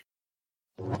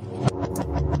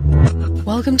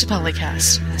Welcome to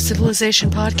PolyCast, a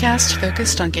civilization podcast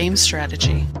focused on game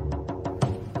strategy.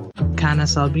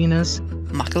 Canis Albinus,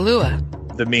 Makalua,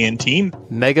 the Man Team,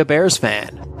 Mega Bears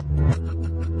fan.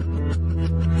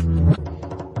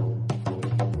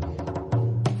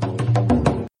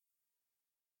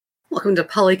 Welcome to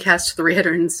PolyCast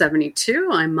 372.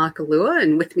 I'm Makalua,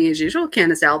 and with me as usual,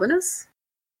 Canis Albinus.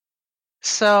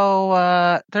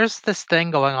 So, there's this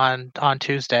thing going on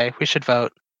Tuesday. We should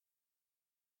vote.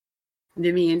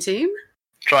 Nimi and team.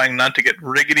 trying not to get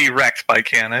riggedy wrecked by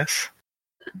Canis.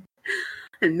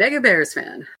 And Mega Bears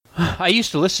fan. I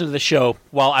used to listen to the show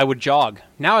while I would jog.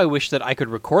 Now I wish that I could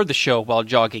record the show while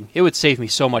jogging. It would save me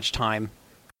so much time.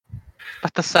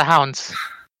 But the sounds.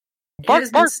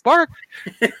 Bark, bark, bark!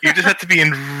 You just have to be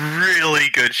in really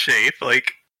good shape,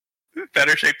 like,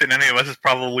 better shape than any of us has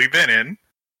probably been in.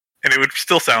 And it would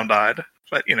still sound odd.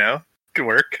 But, you know, could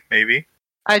work, maybe.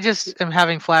 I just am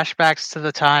having flashbacks to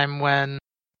the time when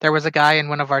there was a guy in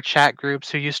one of our chat groups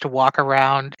who used to walk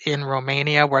around in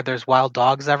Romania where there's wild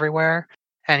dogs everywhere,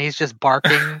 and he's just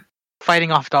barking,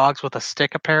 fighting off dogs with a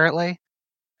stick, apparently.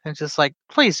 And just like,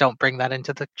 please don't bring that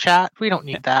into the chat. We don't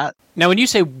need that. Now, when you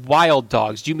say wild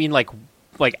dogs, do you mean like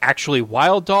actually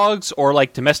wild dogs, or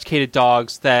like domesticated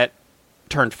dogs that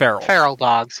turned feral? Feral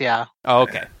dogs, yeah. Oh,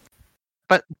 okay.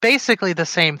 But basically the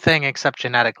same thing, except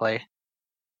genetically.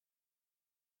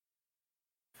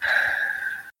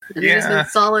 And It has been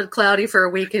solid cloudy for a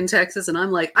week in Texas, and I'm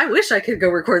like, I wish I could go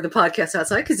record the podcast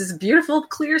outside because it's beautiful,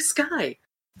 clear sky.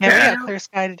 Yeah, we had clear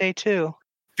sky today, too.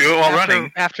 Do it while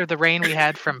running. After the rain we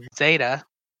had from Zeta.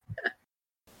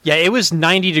 Yeah, it was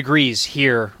 90 degrees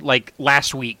here, like,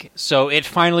 last week. So it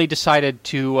finally decided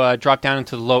to drop down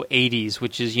into the low 80s,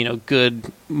 which is, you know,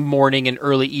 good morning and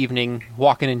early evening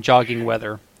walking and jogging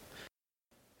weather.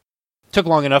 Took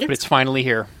long enough, but it's finally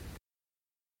here.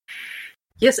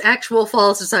 Yes, actual fall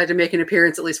has decided to make an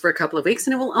appearance at least for a couple of weeks,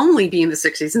 and it will only be in the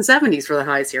 60s and 70s for the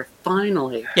highs here,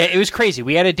 finally. Yeah, it was crazy.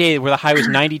 We had a day where the high was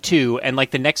 92, and like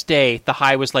the next day, the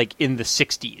high was like in the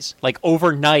 60s. Like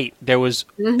overnight, there was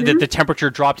the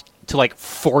temperature dropped to like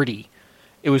 40.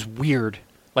 It was weird.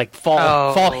 Like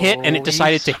fall hit, and it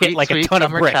decided to hit like a ton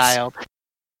of bricks. Child.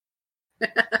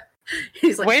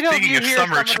 He's like, wait till Speaking you of hear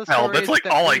summer some of the child, that's stories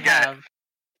like all I we get. have.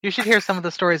 You should hear some of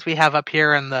the stories we have up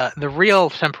here in the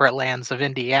real temperate lands of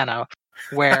Indiana,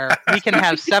 where we can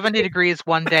have 70 degrees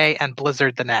one day and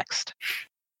blizzard the next.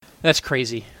 That's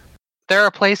crazy. There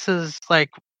are places like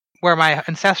where my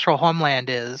ancestral homeland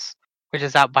is, which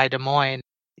is out by Des Moines.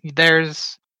 There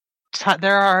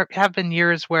have been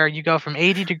years where you go from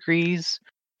 80 degrees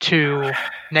to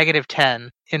negative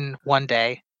 10 in one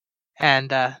day,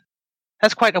 and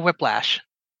that's quite a whiplash.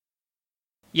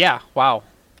 Yeah, wow.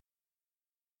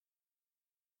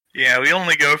 Yeah, we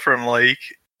only go from like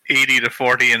 80 to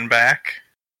 40 and back.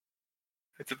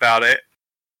 That's about it.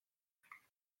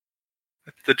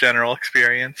 That's the general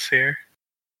experience here.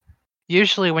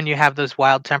 Usually when you have those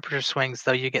wild temperature swings,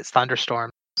 though, you get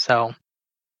thunderstorms. So,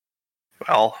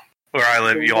 Well, where I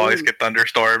live, you always get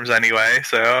thunderstorms anyway,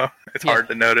 so it's hard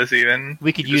to notice even.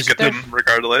 We could You use just get them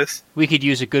regardless. We could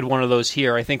use a good one of those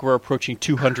here. I think we're approaching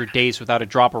 200 days without a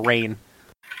drop of rain.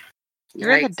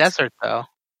 you're in the desert, though.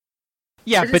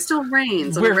 Yeah, but it still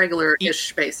rains on a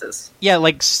regular-ish basis. Yeah,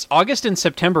 like August and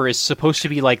September is supposed to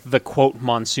be like the quote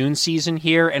monsoon season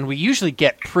here, and we usually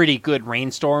get pretty good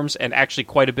rainstorms and actually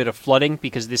quite a bit of flooding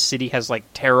because this city has like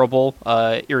terrible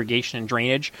irrigation and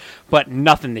drainage, but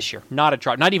nothing this year. Not a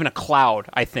drop, not even a cloud,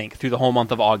 I think, through the whole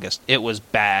month of August. It was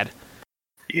bad.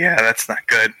 Yeah, that's not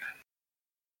good.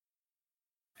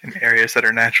 In areas that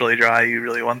are naturally dry, you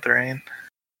really want the rain.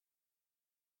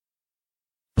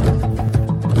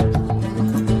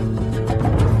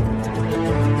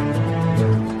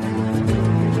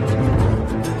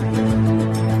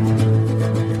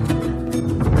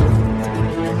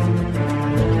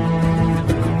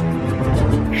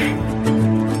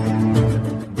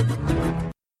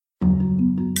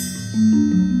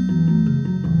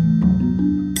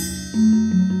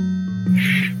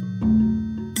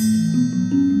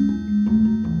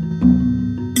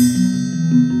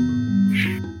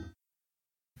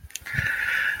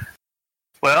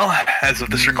 Well, as of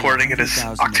this recording, it is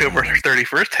October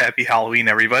 31st. Happy Halloween,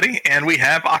 everybody. And we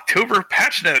have October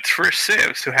patch notes for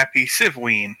Civ, so happy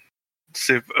Civween.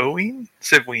 Civ-Oween?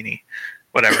 Civweenie.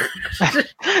 Whatever.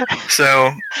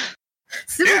 So,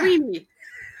 Civweenie.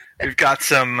 We've got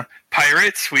some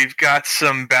pirates, we've got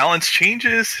some balance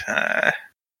changes,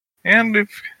 and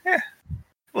we've a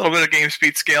little bit of game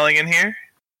speed scaling in here.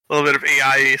 A little bit of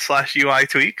AI/UI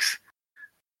tweaks.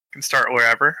 Can start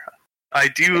wherever. I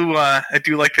do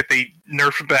like that they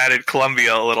nerf batted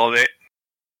Columbia a little bit.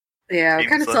 Yeah, I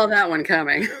kind of saw that one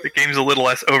coming. The game's a little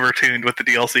less overtuned with the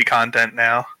DLC content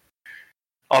now.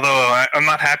 Although I'm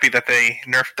not happy that they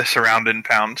nerfed the surround and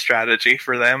pound strategy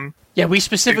for them. Yeah, we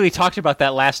specifically talked about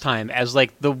that last time as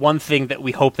like the one thing that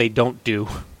we hope they don't do.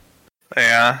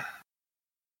 Yeah.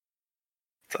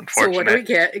 It's unfortunate. So what do we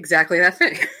get? Exactly that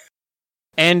thing.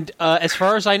 And as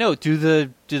far as I know, do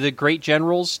the Great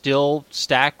Generals still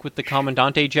stack with the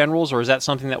Commandante Generals, or is that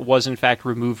something that was in fact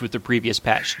removed with the previous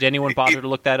patch? Did anyone bother to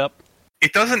look that up?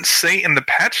 It doesn't say in the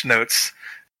patch notes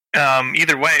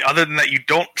either way, other than that you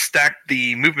don't stack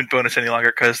the movement bonus any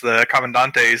longer because the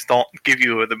Commandantes don't give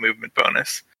you the movement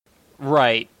bonus.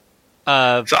 Right.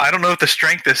 So I don't know if the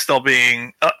strength is still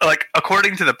being...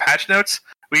 according to the patch notes,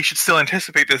 we should still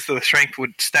anticipate that the strength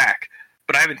would stack,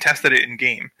 but I haven't tested it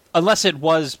in-game. Unless it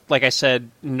was, like I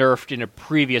said, nerfed in a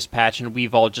previous patch and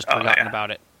we've all just forgotten about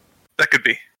it. That could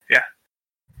be, yeah.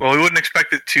 Well, we wouldn't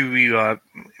expect it to...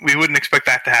 we wouldn't expect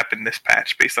that to happen in this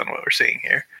patch, based on what we're seeing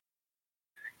here.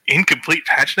 Incomplete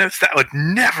patch notes? That would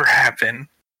never happen.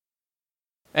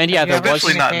 And yeah, there was...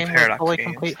 Especially not in Paradox fully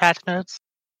games. complete patch notes.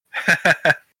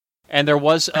 And there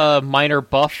was a minor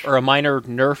buff or a minor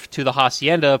nerf to the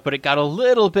Hacienda, but it got a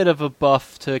little bit of a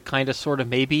buff to kind of sort of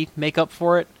maybe make up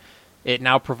for it. It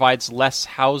now provides less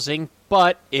housing,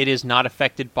 but it is not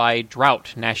affected by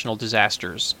drought national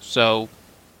disasters. So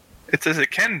it says it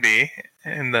can be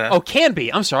in the... Oh, can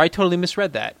be. I'm sorry, I totally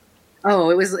misread that. Oh,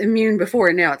 it was immune before,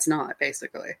 and now it's not,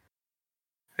 basically.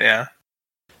 Yeah.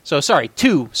 So, sorry,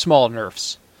 2 small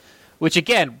nerfs. Which,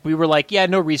 again, we were like, yeah,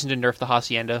 no reason to nerf the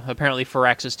Hacienda. Apparently,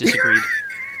 Firaxis disagreed.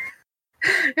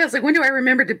 Yeah, it's like, when do I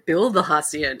remember to build the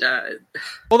Hacienda?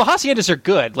 Well, the Haciendas are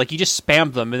good. Like, you just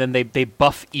spam them, and then they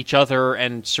buff each other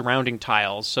and surrounding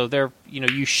tiles. So they're,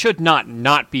 you should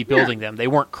not be building them. They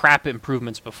weren't crap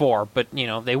improvements before, but,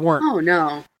 they weren't... Oh,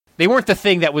 no. They weren't the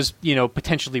thing that was,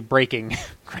 potentially breaking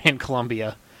Grand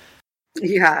Columbia.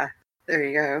 Yeah, there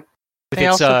you go. They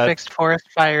also fixed forest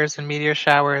fires and meteor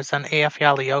showers on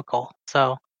Eyjafjallajökull,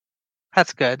 so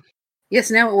that's good. Yes,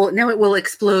 now it will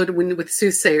explode with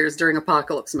soothsayers during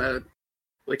apocalypse mode,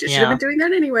 which it should have been doing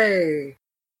that anyway.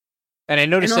 And I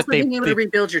noticed and that they being able to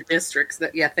rebuild your districts.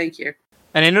 Thank you.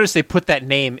 And I noticed they put that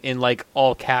name in like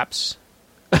all caps,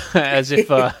 as if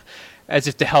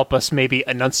to help us maybe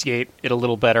enunciate it a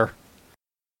little better.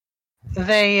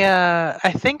 They,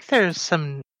 I think there's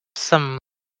some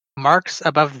marks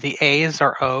above the A's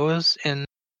or O's in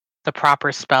the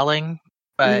proper spelling,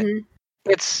 but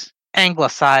it's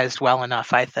anglicized well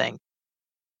enough, I think.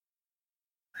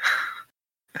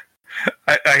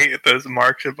 I hate those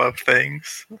marks above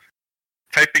things.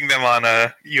 Typing them on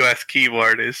a US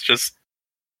keyboard is just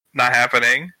not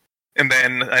happening, and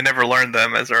then I never learned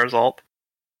them as a result.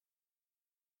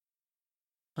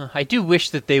 I do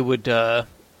wish that they would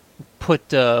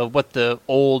put what the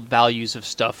old values of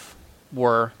stuff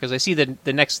were, because I see that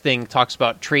the next thing talks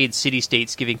about trade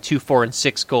city-states giving 2, 4, and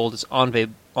 6 gold as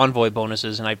envoy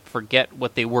bonuses, and I forget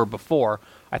what they were before.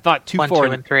 I thought 2, 1, 4,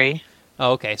 2, and 3.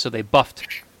 Oh, okay, so they buffed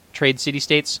trade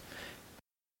city-states?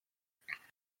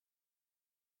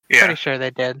 Yeah. Pretty sure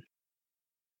they did.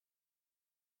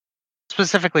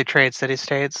 Specifically trade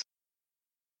city-states.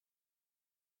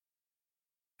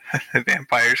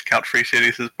 Vampires count free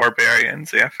cities as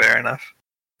barbarians. Yeah, fair enough.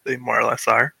 They more or less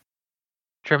are.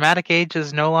 Dramatic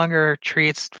Ages no longer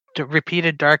treats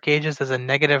repeated Dark Ages as a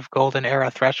negative Golden Era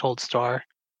threshold score.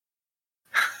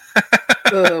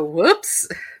 Whoops.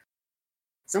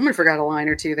 Someone forgot a line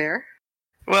or two there.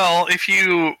 Well,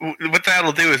 what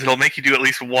that'll do is it'll make you do at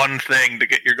least one thing to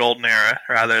get your Golden Era,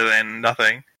 rather than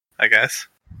nothing, I guess.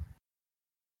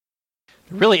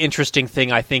 The really interesting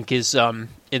thing, I think, is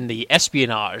in the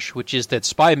espionage, which is that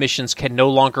spy missions can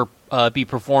no longer be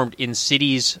performed in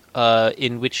cities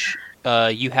in which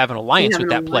you have an alliance with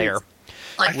that player.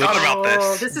 I thought about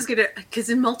this. This is good, because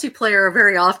in multiplayer,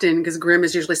 very often, because Grimm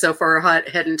is usually so far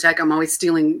ahead in tech, I'm always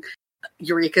stealing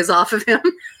Eureka's off of him.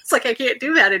 It's like, I can't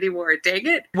do that anymore, dang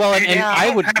it. Well, and I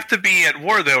would have to be at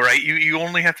war, though, right? You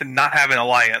only have to not have an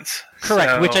alliance.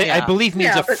 Correct, so... which I believe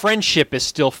means a friendship is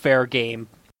still fair game.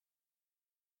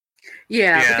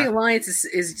 Yeah, but the alliance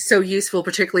is so useful,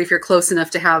 particularly if you're close enough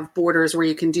to have borders where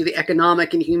you can do the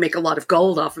economic and you can make a lot of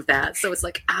gold off of that. So it's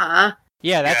like,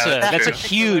 Yeah,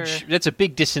 that's a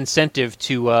big disincentive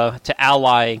to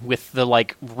ally with the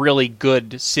like really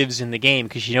good civs in the game,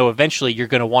 because eventually you're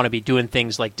going to want to be doing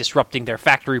things like disrupting their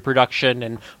factory production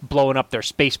and blowing up their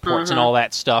spaceports and all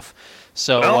that stuff.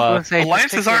 So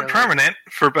alliances aren't permanent,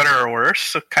 for better or worse.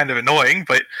 So kind of annoying,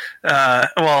 but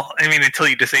until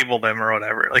you disable them or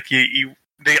whatever, like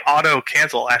they auto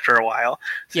cancel after a while.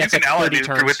 So you can ally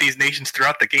with these nations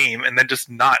throughout the game, and then just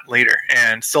not later,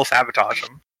 and still sabotage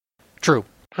them. True.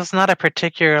 It was not a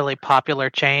particularly popular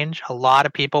change. A lot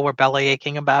of people were belly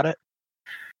aching about it.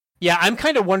 Yeah, I'm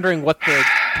kind of wondering what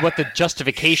the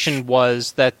justification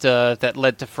was that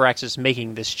led to Firaxis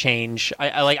making this change.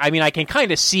 I can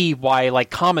kind of see why, like,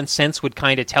 common sense would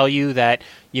kind of tell you that,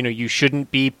 you know, you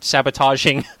shouldn't be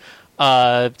sabotaging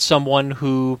someone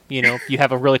who, you know, you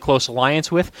have a really close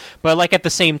alliance with. But, like, at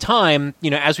the same time, you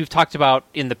know, as we've talked about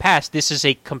in the past, this is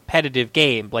a competitive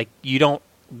game. Like, you don't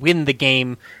win the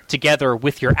game together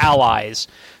with your allies.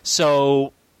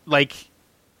 So, like,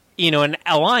 you know, an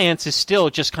alliance is still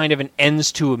just kind of an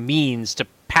ends to a means to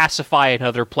pacify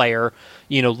another player,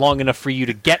 you know, long enough for you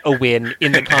to get a win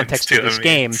in the context of this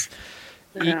game.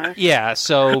 Yeah,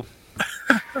 so...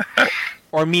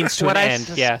 Or means to an end.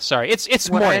 Yeah, sorry. It's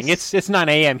morning. It's 9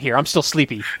 a.m. here. I'm still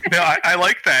sleepy. No, I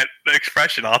like that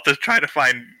expression. I'll have to try to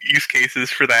find use cases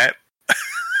for that.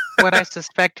 What I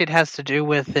suspect it has to do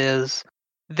with is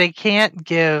they can't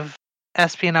give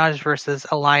espionage versus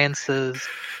alliances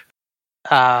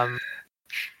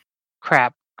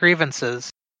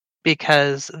grievances,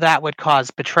 because that would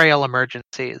cause betrayal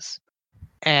emergencies.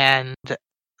 And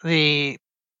the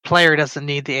player doesn't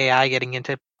need the AI getting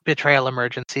into betrayal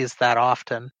emergencies that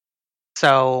often.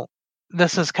 So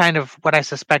this is kind of what I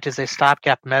suspect is a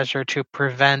stopgap measure to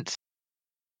prevent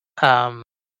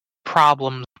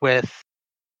problems with,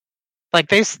 like,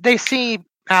 they see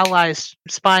allies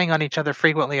spying on each other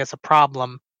frequently as a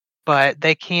problem, but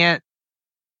they can't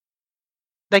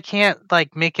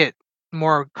like make it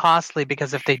more costly,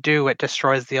 because if they do, it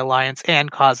destroys the alliance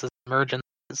and causes emergencies.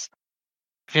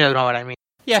 If you know what I mean.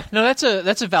 Yeah, no, that's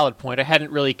a valid point. I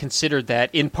hadn't really considered that,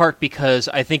 in part because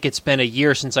I think it's been a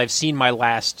year since I've seen my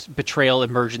last betrayal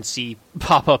emergency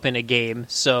pop up in a game.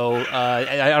 So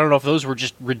I don't know if those were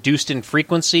just reduced in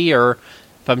frequency or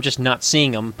if I'm just not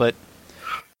seeing them, but...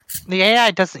 The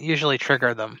AI doesn't usually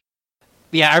trigger them.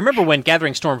 Yeah, I remember when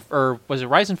Gathering Storm, or was it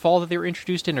Rise and Fall that they were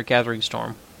introduced in, or Gathering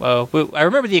Storm? Well, I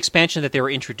remember the expansion that they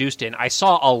were introduced in. I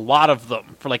saw a lot of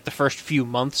them for like the first few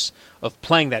months of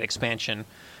playing that expansion.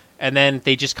 And then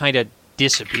they just kind of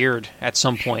disappeared at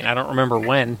some point. I don't remember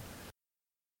when.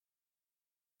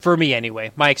 For me,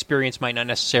 anyway. My experience might not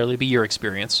necessarily be your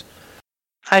experience.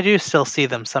 I do still see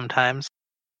them sometimes.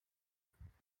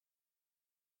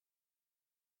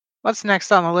 What's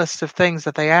next on the list of things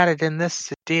that they added in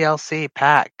this DLC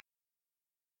pack?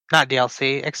 Not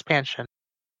DLC, expansion.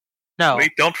 No.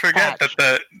 Wait, don't forget patch.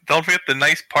 the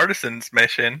nice partisans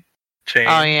mission change.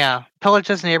 Oh yeah,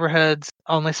 pillages neighborhoods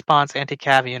only spawns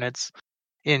anti-cav units.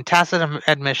 In tacit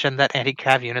admission that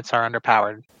anti-cav units are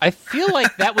underpowered. I feel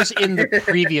like that was in the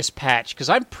previous patch, because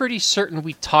I'm pretty certain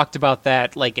we talked about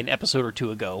that like an episode or two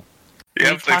ago.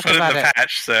 Yep, they put it in the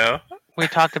patch, so... We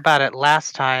talked about it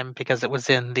last time because it was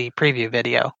in the preview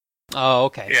video. Oh,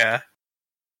 okay. Yeah.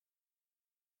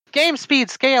 Game speed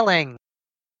scaling!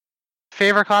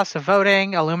 Favor cost of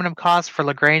voting, aluminum cost for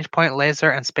Lagrange point laser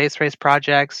and space race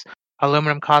projects,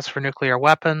 aluminum cost for nuclear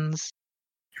weapons,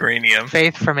 uranium,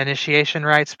 faith from initiation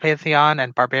rites, Pantheon,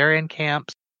 and barbarian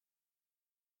camps,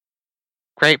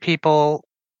 great people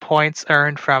points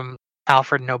earned from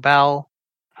Alfred Nobel,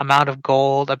 amount of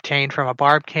gold obtained from a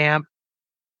barb camp,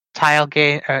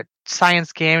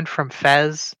 science gained from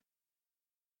Fez,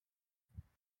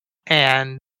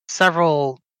 and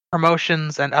several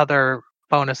promotions and other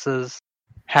bonuses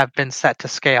have been set to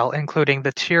scale, including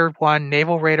the Tier 1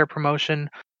 Naval Raider promotion,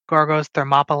 Gorgo's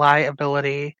Thermopylae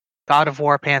ability, God of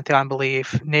War Pantheon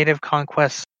belief, Native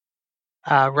Conquest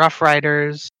Rough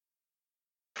Riders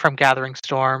from Gathering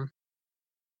Storm,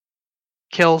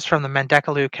 kills from the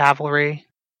Mendekalu Cavalry,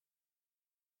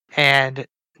 and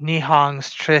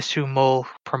Nihong's Tresumul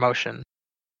promotion.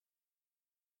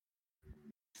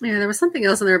 Yeah, there was something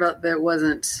else in there about that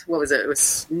wasn't. What was it? It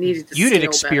was needed to Unit scale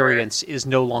experience better. is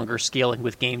no longer scaling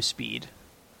with game speed.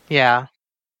 Yeah.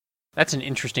 That's an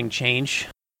interesting change.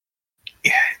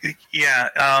 Yeah.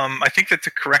 I think that's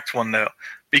a correct one, though.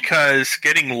 Because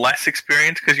getting less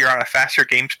experience because you're on a faster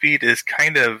game speed is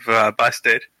kind of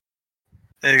busted.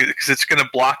 Because it's going to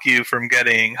block you from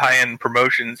getting high-end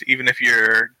promotions, even if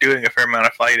you're doing a fair amount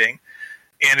of fighting.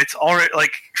 And it's already,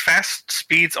 like, fast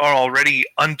speeds are already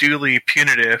unduly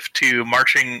punitive to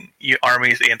marching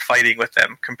armies and fighting with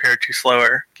them compared to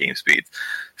slower game speeds.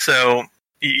 So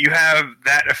you have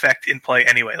that effect in play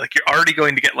anyway. Like, you're already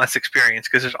going to get less experience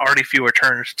because there's already fewer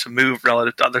turns to move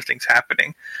relative to other things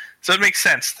happening. So it makes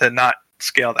sense to not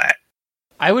scale that.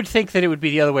 I would think that it would be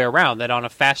the other way around, that on a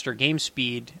faster game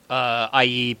speed,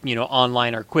 i.e.,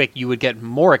 online or quick, you would get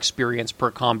more experience per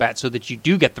combat so that you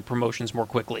do get the promotions more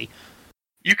quickly.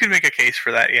 You can make a case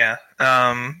for that, yeah.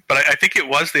 But I think it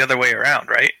was the other way around,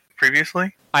 right?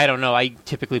 previously? I don't know. I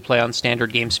typically play on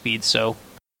standard game speed, so...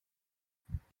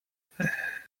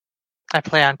 I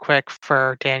play on quick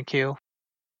for Dan Q.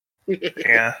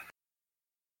 Yeah.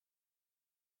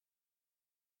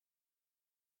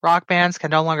 Rock bands can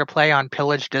no longer play on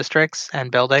pillaged districts and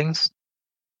buildings.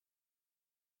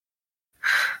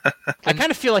 I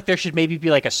kind of feel like there should maybe be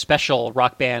like a special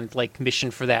Rock Band like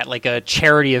mission for that, like a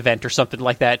charity event or something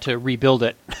like that to rebuild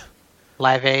it.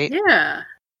 Live Aid? Yeah.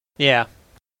 Yeah,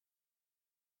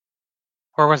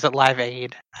 Or was it Live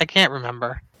Aid? I can't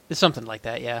remember. it's something like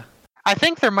that, yeah. I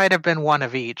think there might have been one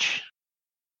of each.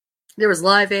 There was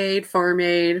Live Aid, Farm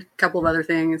Aid, a couple of other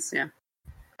things. Yeah.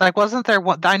 Like, wasn't there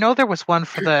one? I know there was one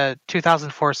for the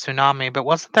 2004 tsunami, but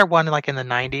wasn't there one like in the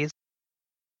 90s?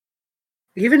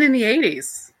 Even in the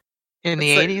 80s. In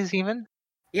the It's like- 80s, even?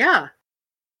 Yeah.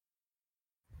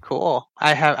 Cool.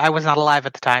 I was not alive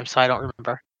at the time, so I don't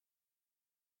remember.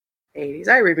 80s.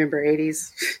 I remember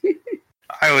 80s.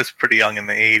 I was pretty young in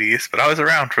the 80s, but I was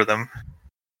around for them.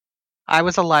 I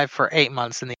was alive for 8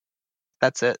 months in the.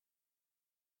 That's it.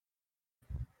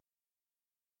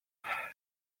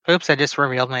 Oops! I just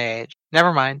revealed my age.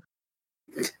 Never mind.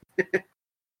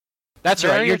 That's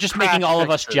right, Various you're just making all of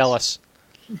us crash jealous.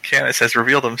 Candace has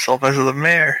revealed himself as the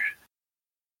mayor.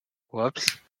 Whoops.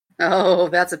 Oh,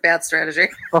 that's a bad strategy.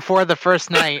 Before the first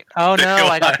night. Oh no!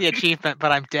 I got the achievement,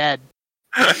 but I'm dead.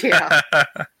 Yeah.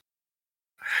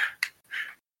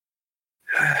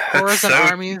 Corps and So-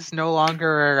 armies no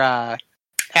longer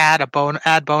add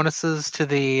bonuses to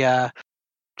the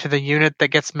unit that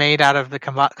gets made out of the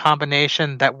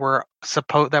combination that were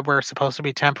supposed to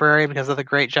be temporary because of the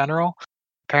Great General.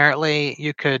 Apparently,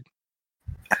 you could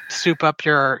soup up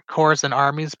your corps and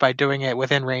armies by doing it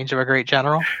within range of a Great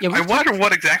General. Yeah, I wonder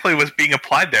what exactly was being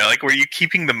applied there. Like, were you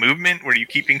keeping the movement? Were you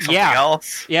keeping something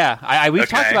else? Yeah, we've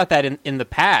talked Okay. about that in the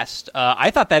past.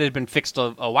 I thought that had been fixed a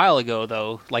while ago,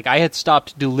 though. Like, I had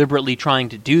stopped deliberately trying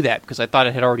to do that because I thought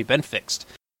it had already been fixed.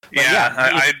 Yeah, yeah,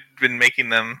 I'd been making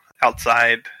them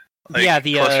outside. Like, Yeah,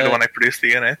 closer to when I produced the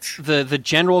units. The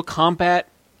general combat,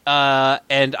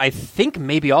 and I think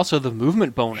maybe also the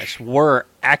movement bonus were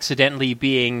accidentally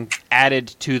being added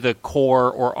to the corps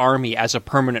or army as a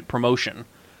permanent promotion.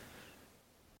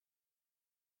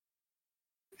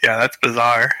 Yeah, that's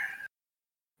bizarre.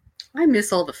 I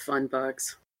miss all the fun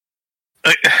bugs.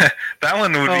 That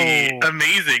one would be Oh.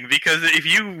 amazing because if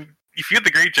you had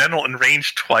the Great General in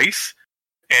range twice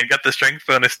and got the strength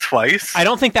bonus twice, I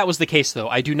don't think that was the case, though.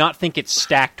 I do not think it's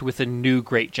stacked with a new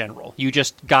Great General. You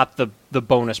just got the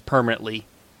bonus permanently.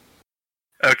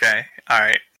 okay, all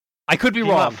right. I could be You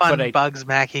wrong, want fun but bugs,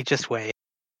 Mackie? Just wait.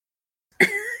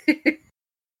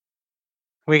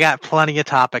 We got plenty of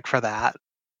topic for that.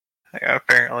 Yeah,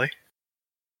 apparently.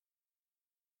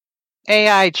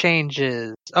 AI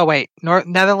changes. Oh wait,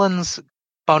 Netherlands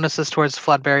bonuses towards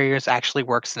flood barriers actually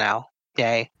works now.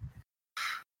 Yay.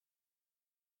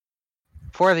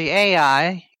 For the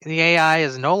AI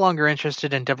is no longer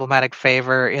interested in diplomatic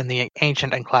favor in the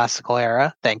ancient and classical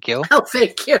era. Thank you. Oh,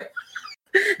 thank you.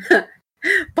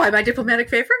 By my diplomatic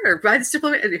favor? Or by this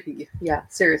diplomatic... Yeah,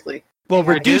 seriously. well,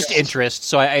 reduced Yes. interest,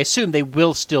 so I assume they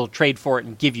will still trade for it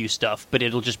and give you stuff, but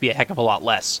it'll just be a heck of a lot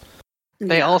less.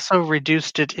 They Yeah. also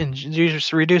reduced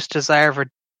desire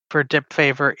for dip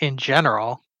favor in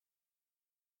general.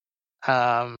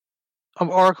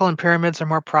 Oracle and pyramids are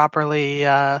more properly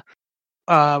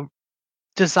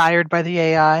desired by the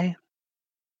AI.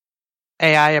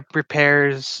 AI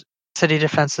repairs city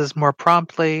defenses more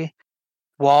promptly.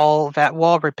 That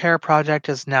wall repair project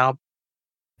is now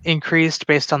increased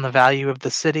based on the value of the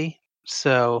city.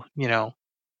 So,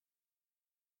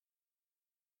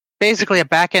 basically a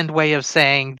back-end way of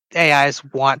saying AIs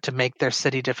want to make their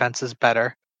city defenses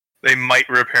better. They might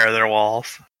repair their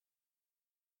walls.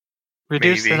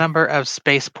 Reduce the Maybe. number of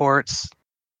spaceports.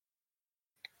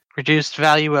 Reduced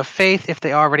value of faith if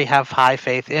they already have high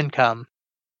faith income.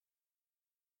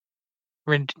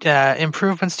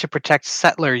 Improvements to protect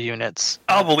settler units.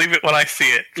 I'll believe it when I see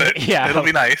it, but Yeah. it'll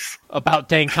be nice. About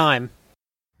dang time.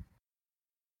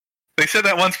 They said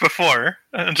that once before.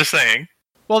 I'm just saying.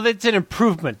 Well, it's an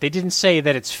improvement. They didn't say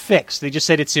that it's fixed. They just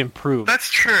said it's improved. That's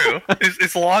true.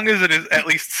 as long as it is at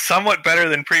least somewhat better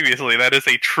than previously, that is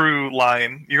a true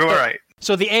line. You're right.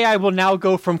 So the AI will now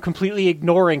go from completely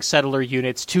ignoring settler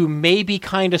units to maybe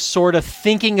kind of sort of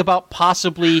thinking about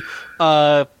possibly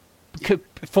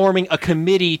forming a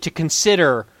committee to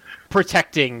consider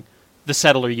protecting the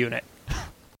settler unit.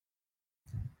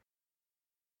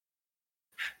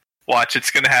 Watch,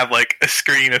 it's going to have like a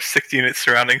screen of 6 units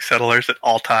surrounding settlers at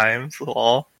all times.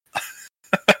 Lol.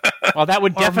 Well, that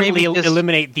would Or definitely maybe just-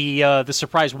 eliminate the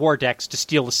surprise war decks to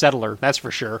steal the settler. That's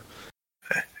for sure.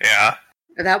 Yeah.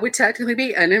 That would technically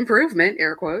be an improvement,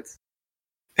 air quotes.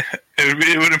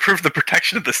 It would improve the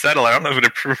protection of the settler. I don't know if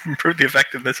it would improve the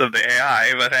effectiveness of the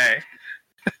AI, but hey.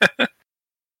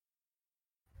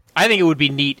 I think it would be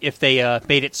neat if they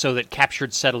made it so that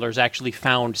captured settlers actually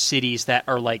found cities that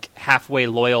are like halfway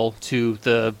loyal to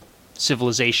the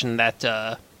civilization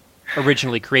that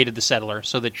originally created the settler,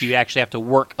 so that you actually have to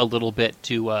work a little bit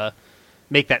to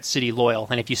make that city loyal.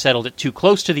 And if you settled it too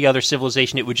close to the other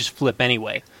civilization, it would just flip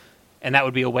anyway. And that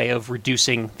would be a way of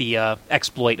reducing the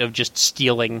exploit of just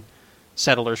stealing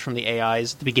settlers from the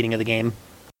AIs at the beginning of the game.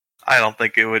 I don't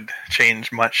think it would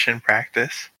change much in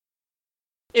practice.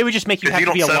 It would just make you have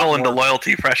to be a lot more... You don't settle into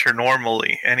loyalty pressure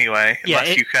normally, anyway,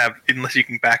 unless you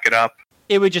can back it up.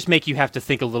 It would just make you have to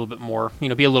think a little bit more,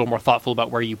 be a little more thoughtful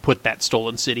about where you put that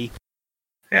stolen city.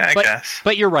 Yeah, I guess.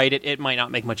 But you're right, it might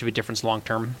not make much of a difference long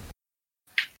term.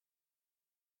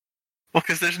 Well,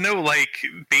 because there's no,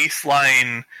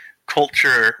 baseline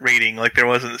culture rating like there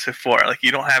was in this before. Like,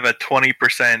 you don't have a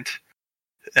 20%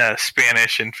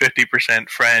 Spanish and 50%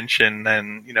 French and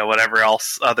then, whatever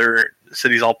else other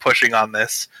cities all pushing on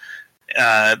this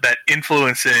that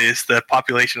influences the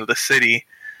population of the city.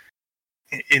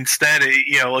 Instead,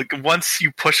 once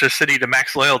you push a city to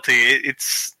max loyalty,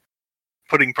 it's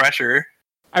putting pressure.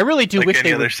 I really do wish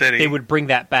they would bring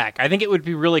that back. I think it would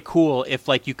be really cool if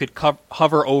you could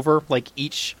hover over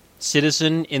each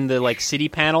citizen in the city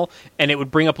panel, and it would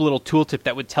bring up a little tooltip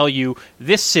that would tell you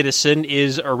this citizen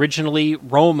is originally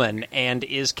Roman and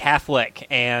is Catholic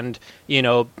and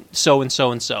so and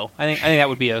so and so. I think that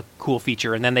would be a cool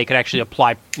feature, and then they could actually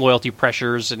apply loyalty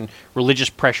pressures and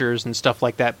religious pressures and stuff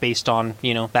like that based on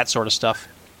that sort of stuff.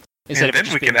 And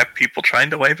then we can have people trying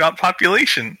to wipe out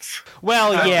populations.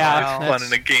 Well, yeah, fun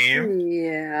in a game.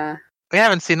 Yeah, we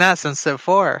haven't seen that since Civ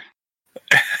 4.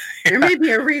 There may be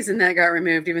a reason that got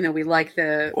removed, even though we like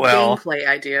the gameplay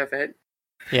idea of it.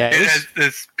 Yeah,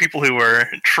 there's people who are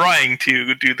trying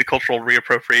to do the cultural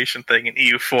reappropriation thing in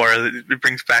EU4. It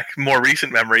brings back more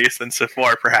recent memories than Civ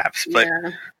 4, perhaps. But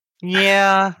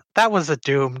yeah, that was a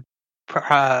doomed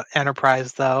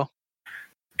enterprise, though.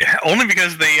 Yeah, only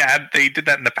because they did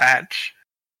that in the patch.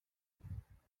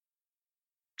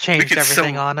 Changed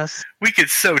everything on us. We could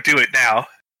so do it now.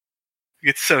 We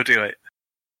could so do it.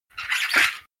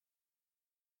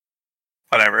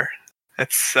 Whatever.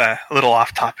 It's a little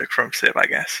off topic from Civ, I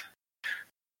guess.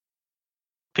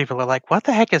 People are like, what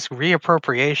the heck is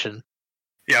reappropriation?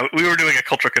 Yeah, we were doing a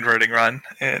culture converting run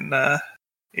in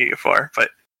EU4,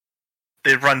 but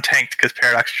the run tanked because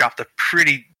Paradox dropped a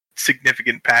pretty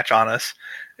significant patch on us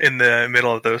in the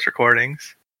middle of those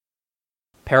recordings.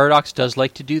 Paradox does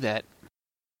like to do that.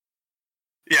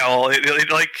 Yeah, well,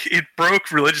 it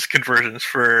broke religious conversions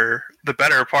for the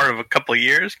better part of a couple of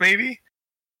years, maybe.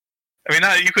 I mean,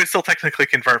 you could still technically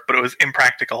convert, but it was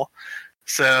impractical.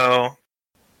 So,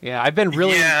 yeah, I've been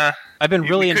really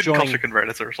enjoying culture convert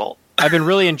as a result. I've been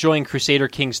really enjoying Crusader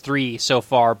Kings 3 so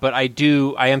far, but I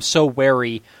am so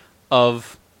wary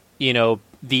of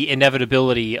the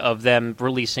inevitability of them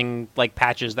releasing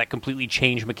patches that completely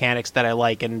change mechanics that I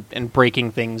like and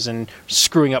breaking things and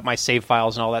screwing up my save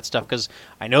files and all that stuff, because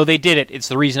I know they did it. It's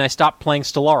the reason I stopped playing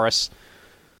Stellaris.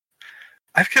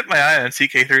 I've kept my eye on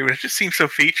CK3, but it just seems so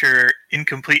feature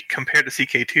incomplete compared to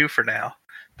CK2 for now.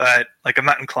 But I'm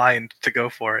not inclined to go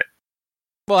for it.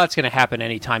 Well, that's going to happen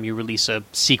anytime you release a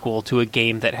sequel to a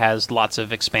game that has lots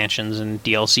of expansions and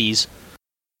DLCs.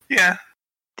 Yeah.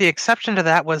 The exception to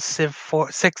that was Civ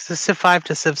 5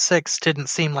 to Civ 6 didn't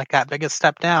seem like that big a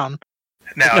step down.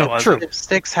 No, it wasn't. Civ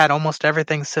 6 had almost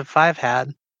everything Civ 5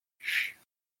 had.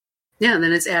 Yeah, and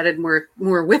then it's added more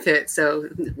with it. So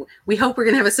we hope we're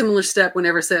going to have a similar step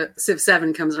whenever Civ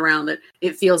 7 comes around, that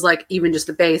it feels like even just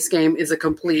the base game is a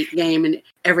complete game and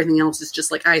everything else is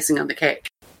just icing on the cake.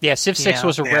 Yeah, Civ 6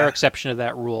 was a rare exception to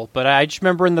that rule. But I just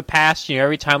remember in the past,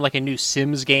 every time a new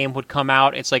Sims game would come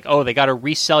out, it's they got to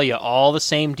resell you all the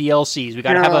same DLCs. We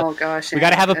got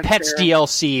to have a pets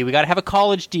DLC. We got to have a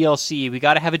college DLC. We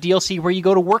got to have a DLC where you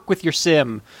go to work with your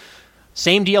sim.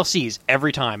 Same DLCs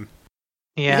every time.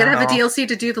 Yeah, you gotta have a DLC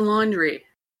to do the laundry.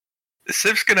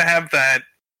 Civ's gonna have that.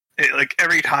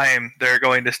 Every time they're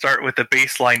going to start with the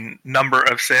baseline number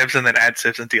of civs and then add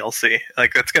civs and DLC.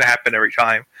 That's gonna happen every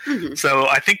time. Mm-hmm. So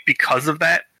I think because of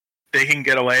that, they can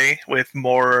get away with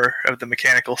more of the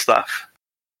mechanical stuff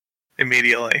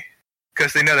immediately,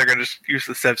 because they know they're gonna just use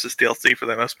the civs as DLC for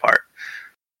the most part.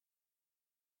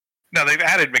 Now, they've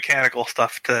added mechanical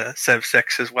stuff to Civ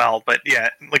 6 as well, but yeah,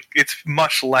 it's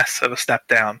much less of a step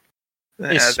down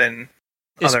than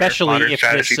especially if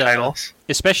this titles.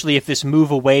 Especially if this move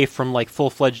away from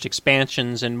full-fledged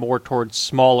expansions and more towards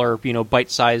smaller,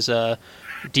 bite-size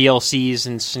DLCs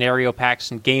and scenario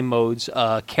packs and game modes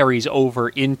carries over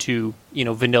into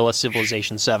vanilla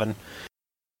Civilization 7.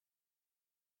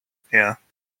 Yeah.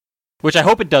 Which I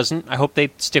hope it doesn't. I hope they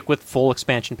stick with full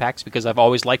expansion packs because I've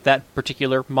always liked that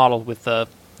particular model with the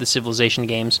Civilization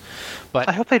games. But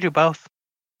I hope they do both.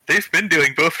 They've been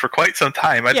doing both for quite some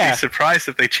time. I'd be surprised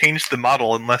if they changed the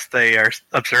model unless they are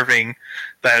observing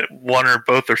that one or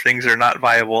both of things are not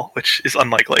viable, which is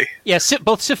unlikely. Yeah,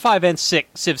 both Civ 5 and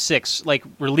Civ 6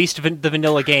 released the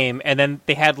vanilla game, and then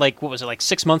they had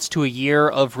 6 months to a year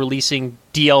of releasing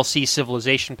DLC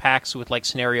Civilization packs with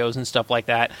scenarios and stuff like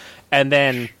that, and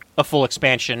then a full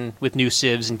expansion with new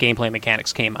civs and gameplay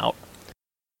mechanics came out.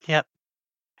 Yep.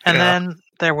 And then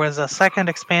there was a second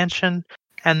expansion,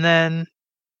 and then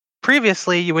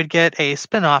previously you would get a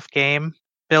spin-off game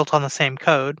built on the same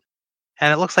code,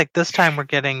 and it looks like this time we're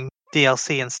getting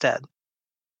DLC instead.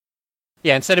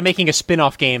 Yeah, instead of making a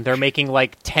spin-off game, they're making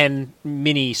 10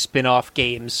 mini spin-off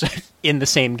games in the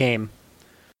same game.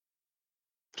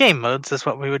 Game modes is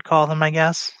what we would call them, I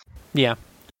guess. Yeah.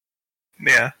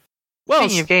 Yeah. Well,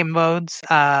 speaking of game modes,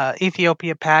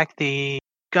 Ethiopia Pack, the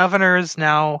governors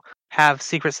now have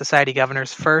secret society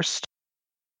governors first.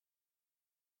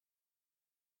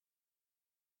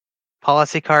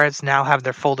 Policy cards now have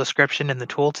their full description in the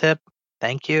tooltip.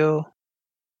 Thank you.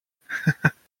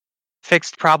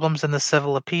 Fixed problems in the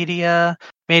Civilopedia.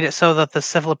 Made it so that the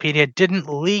Civilopedia didn't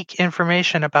leak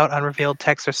information about unrevealed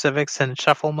texts or civics in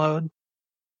shuffle mode.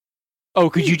 Oh,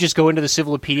 could you just go into the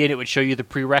Civilopedia and it would show you the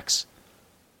prereqs?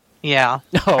 Yeah,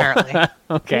 apparently.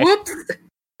 Okay. Whoops.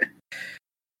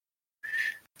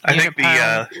 I think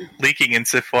the leaking in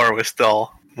Civ 4 was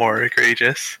still more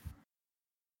egregious.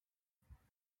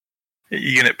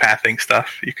 Unit pathing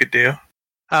stuff you could do.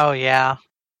 Oh, yeah.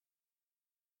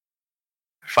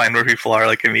 Find where people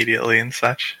are immediately and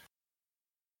such.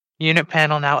 Unit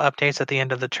panel now updates at the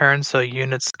end of the turn, so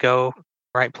units go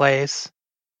right place.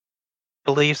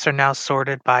 Beliefs are now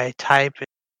sorted by type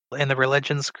in the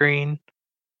religion screen.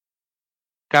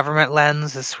 Government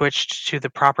lens is switched to the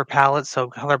proper palette so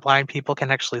colorblind people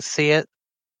can actually see it.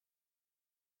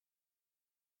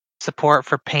 Support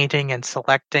for painting and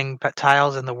selecting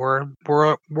tiles in the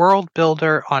world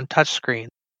builder on touchscreen.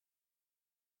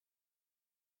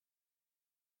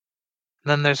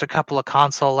 Then there's a couple of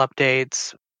console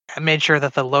updates. I made sure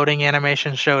that the loading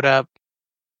animation showed up.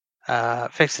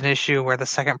 Fixed an issue where the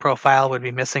second profile would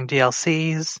be missing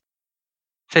DLCs.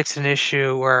 Fixed an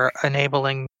issue where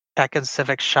enabling Tech and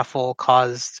Civic Shuffle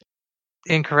caused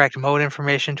incorrect mode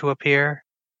information to appear.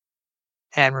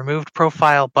 And removed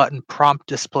profile button prompt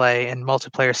display in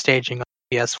multiplayer staging on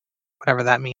PS, whatever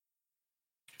that means.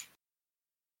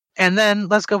 And then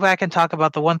let's go back and talk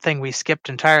about the one thing we skipped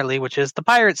entirely, which is the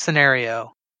pirate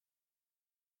scenario.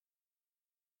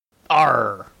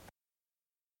 Arr.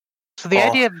 So the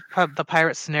idea of the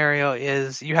pirate scenario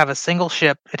is you have a single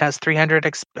ship. It has 300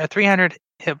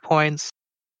 hit points,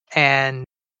 and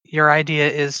your idea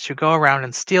is to go around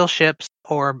and steal ships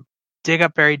or dig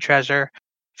up buried treasure,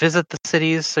 visit the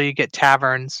cities so you get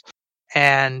taverns,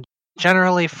 and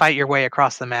generally fight your way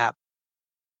across the map.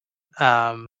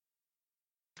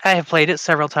 I have played it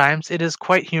several times. It is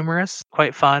quite humorous,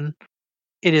 quite fun.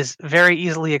 It is very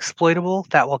easily exploitable.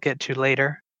 That we'll get to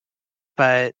later.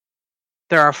 But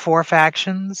there are 4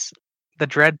 factions. The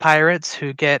Dread Pirates,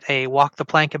 who get a walk the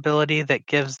plank ability that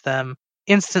gives them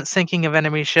instant sinking of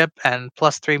enemy ship and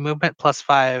 +3 movement,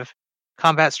 +5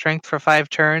 combat strength for 5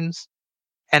 turns.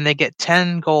 And they get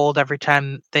 10 gold every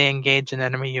time they engage an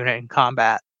enemy unit in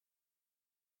combat.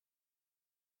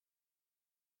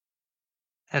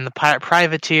 And the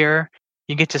privateer,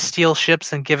 you get to steal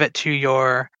ships and give it to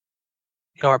your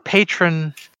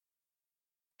patron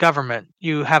government.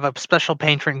 You have a special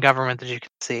patron government that you can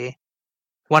see.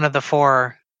 One of the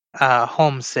 4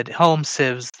 home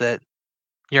civs that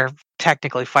you're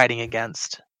technically fighting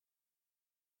against.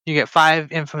 You get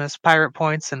 5 infamous pirate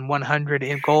points and 100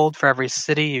 in gold for every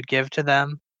city you give to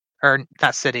them. Or,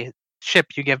 not city, ship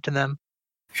you give to them.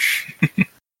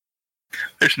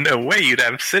 There's no way you'd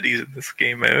have cities in this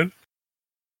game mode.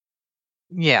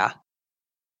 Yeah.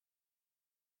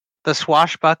 The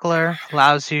Swashbuckler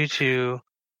allows you to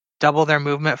double their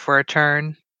movement for a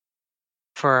turn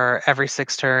for every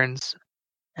 6 turns.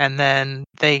 And then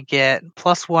they get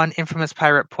 +1 infamous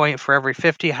pirate point for every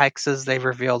 50 hexes they've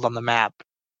revealed on the map.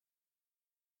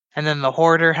 And then the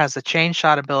Hoarder has a chain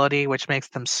shot ability, which makes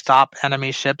them stop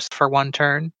enemy ships for 1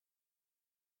 turn.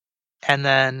 And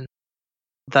then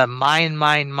the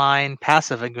Mine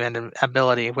passive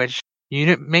ability, which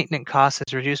unit maintenance cost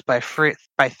is reduced by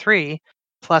 3,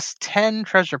 plus 10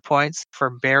 treasure points for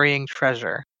burying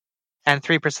treasure. and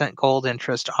 3% gold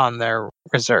interest on their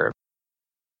reserve.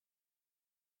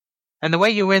 And the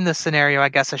way you win this scenario, I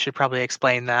guess I should probably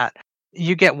explain that.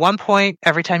 You get 1 point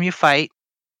every time you fight.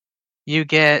 You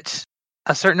get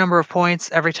a certain number of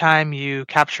points every time you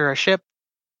capture a ship,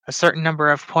 a certain number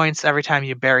of points every time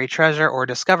you bury treasure or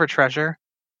discover treasure,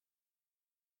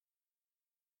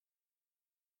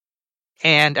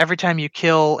 and every time you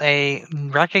kill a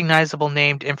recognizable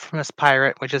named infamous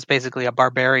pirate, which is basically a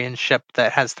barbarian ship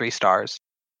that has 3 stars.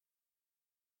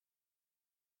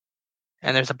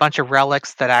 And there's a bunch of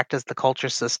relics that act as the culture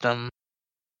system.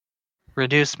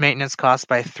 Reduce maintenance costs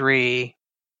by 3.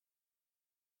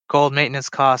 Gold maintenance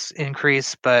costs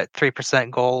increase, but 3%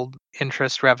 gold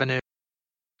interest revenue.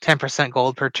 10%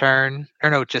 gold per turn. Or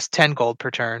no, just 10 gold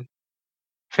per turn.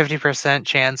 50%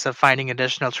 chance of finding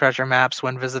additional treasure maps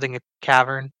when visiting a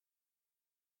cavern.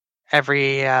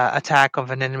 Every attack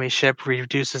of an enemy ship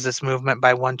reduces its movement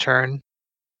by 1 turn.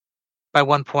 By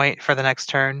 1 point for the next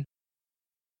turn.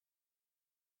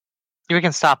 We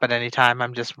can stop at any time.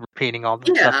 I'm just repeating all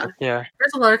the stuff that's here.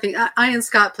 There's a lot of things. I and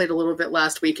Scott played a little bit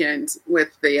last weekend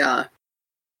with the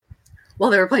while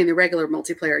they were playing the regular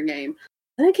multiplayer game.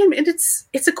 And again,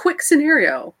 it's a quick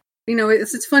scenario. You know,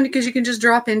 it's fun because you can just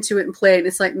drop into it and play it.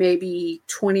 It's like maybe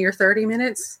 20 or 30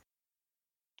 minutes.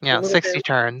 Yeah, 60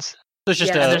 turns. So it's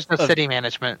just there's no city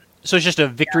management. So it's just a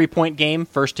victory point game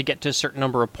first to get to a certain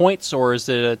number of points, or is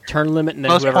it a turn limit and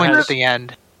then most whoever points has at the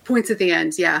end? Points at the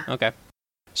end, yeah. Okay.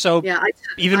 So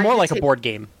even more like a board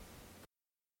game.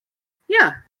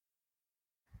 Yeah.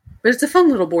 But it's a fun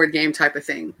little board game type of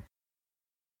thing.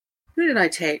 Who did I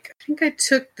take? I think I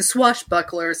took the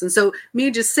Swashbucklers. And so me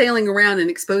just sailing around and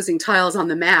exposing tiles on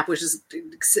the map, which is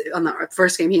on the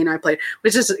first game he and I played,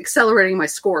 was just accelerating my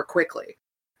score quickly.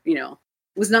 You know,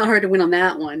 it was not hard to win on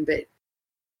that one, but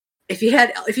if you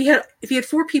had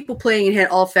 4 people playing and had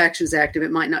all factions active,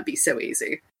 it might not be so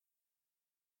easy.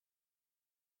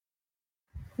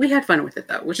 We had fun with it,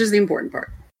 though, which is the important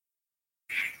part.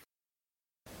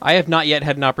 I have not yet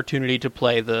had an opportunity to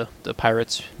play the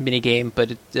Pirates minigame, but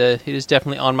it is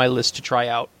definitely on my list to try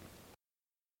out.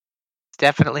 It's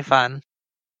definitely fun.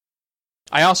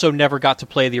 I also never got to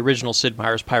play the original Sid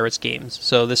Meier's Pirates games,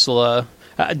 so this will...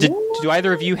 do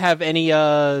either of you have any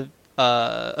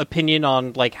opinion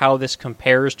on like how this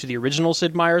compares to the original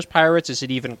Sid Meier's Pirates? Is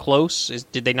it even close?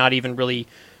 Did they not even really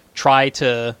try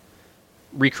to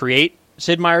recreate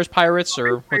Sid Meier's Pirates,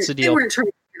 or what's the deal? They weren't trying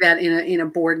to do that in a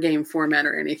board game format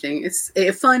or anything. It's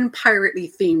a fun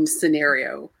piratey themed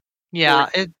scenario. Yeah,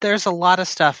 there's a lot of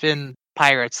stuff in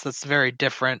Pirates that's very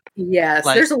different. Yes,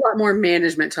 there's a lot more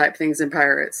management type things in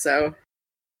Pirates, so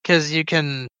because you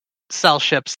can sell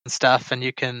ships and stuff, and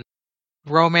you can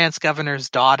romance governors'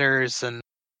 daughters and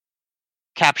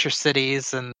capture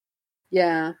cities, and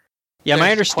yeah,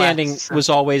 my understanding was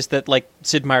always that like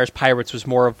Sid Meier's Pirates was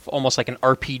more of almost like an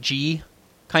RPG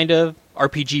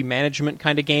management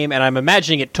kind of game, and I'm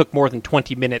imagining it took more than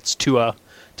 20 minutes to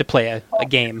play a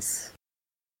game.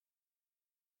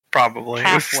 Probably.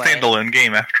 Halfway. It was a standalone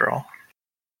game after all.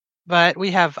 But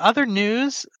we have other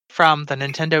news from the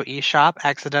Nintendo eShop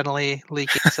accidentally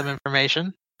leaking some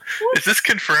information. Is this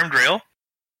confirmed real?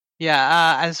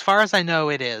 Yeah, as far as I know,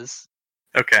 it is.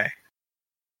 Okay.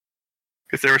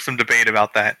 Because there was some debate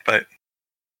about that, but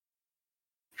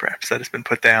perhaps that has been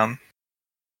put down.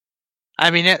 I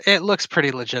mean, it looks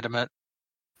pretty legitimate.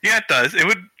 Yeah, it does. It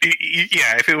would.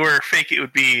 Yeah, if it were fake, it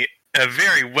would be a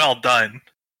very well done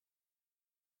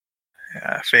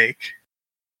fake.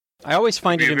 I always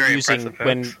find it amusing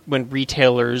when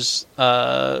retailers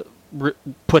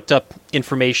put up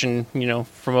information,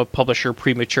 from a publisher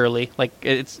prematurely. Like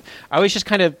I always just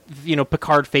kind of,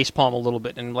 Picard facepalm a little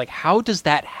bit, and like, how does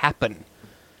that happen?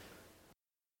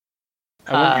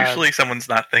 Usually, someone's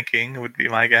not thinking. Would be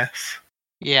my guess.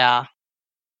 Yeah.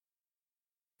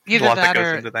 Either a lot that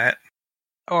goes into that,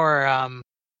 or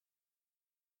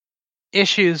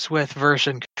issues with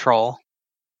version control.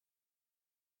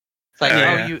 It's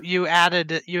like, you added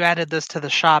this to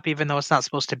the shop even though it's not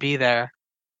supposed to be there.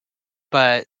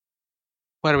 But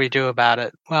what do we do about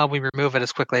it? Well, we remove it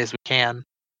as quickly as we can.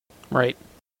 Right.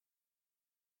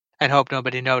 And hope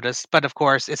nobody noticed. But of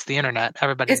course, it's the internet.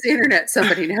 It's the internet.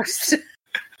 Somebody knows.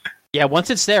 Yeah, once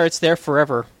it's there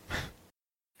forever.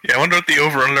 Yeah, I wonder what the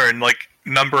over-under in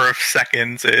number of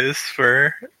seconds is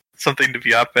for something to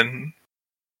be up and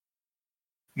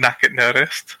not get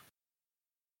noticed.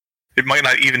 It might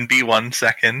not even be 1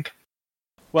 second.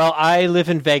 Well, I live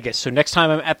in Vegas, so next time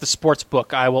I'm at the sports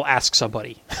book, I will ask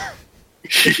somebody.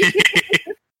 You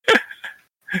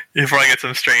probably get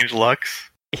some strange looks.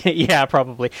 Yeah,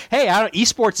 probably. Hey,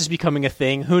 esports is becoming a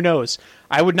thing. Who knows?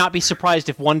 I would not be surprised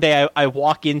if one day I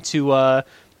walk into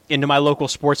my local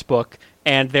sports book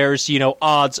and there's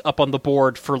odds up on the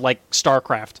board for like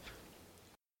StarCraft.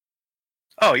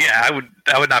 Oh yeah,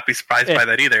 I would not be surprised by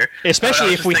that either.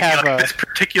 Especially if we have this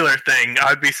particular thing. I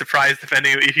would be surprised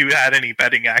if you had any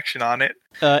betting action on it.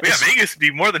 Vegas would be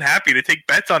more than happy to take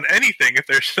bets on anything if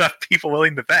there's enough people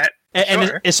willing to bet.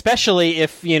 And especially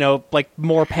if like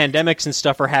more pandemics and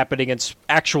stuff are happening and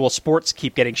actual sports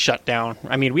keep getting shut down.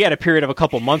 I mean, we had a period of a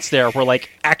couple months there where like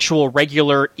actual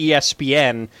regular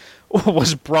ESPN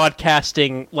was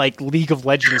broadcasting like League of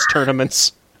Legends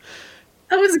tournaments.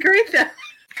 That was great though.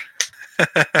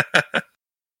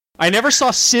 I never saw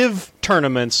Civ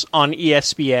tournaments on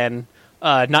ESPN,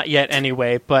 not yet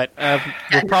anyway, but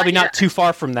we're probably not too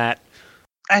far from that.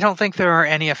 I don't think there are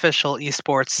any official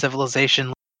esports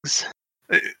Civilization leagues.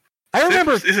 I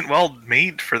remember Civ isn't well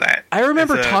made for that. I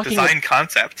remember it's a talking design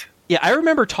concept. Yeah, I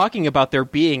remember talking about there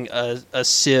being a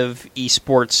Civ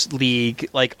esports league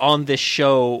like on this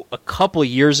show a couple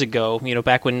years ago.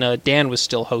 Back when Dan was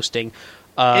still hosting.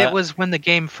 It was when the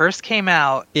game first came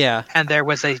out. Yeah, and there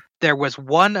was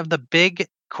one of the big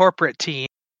corporate teams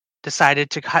decided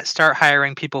to start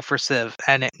hiring people for Civ,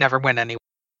 and it never went anywhere.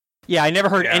 Yeah, I never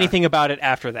heard anything about it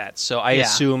after that, so I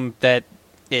assume that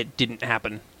it didn't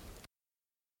happen.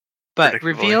 But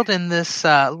revealed in this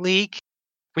leak,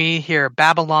 we hear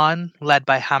Babylon, led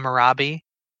by Hammurabi.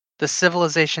 The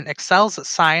civilization excels at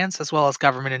science as well as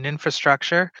government and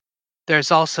infrastructure.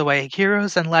 There's also a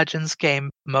Heroes and Legends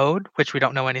game mode, which we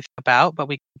don't know anything about, but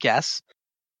we can guess.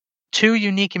 2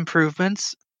 unique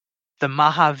improvements, the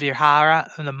Mahavihara,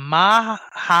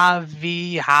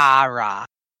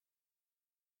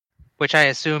 which I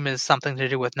assume is something to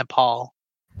do with Nepal,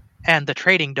 and the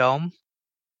Trading Dome,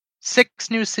 6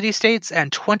 new city-states,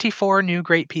 and 24 new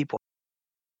great people.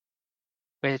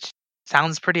 Which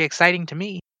sounds pretty exciting to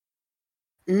me.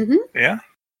 Mm-hmm. Yeah.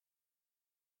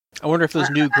 I wonder if those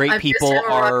new great people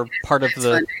are part of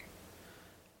the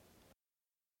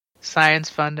science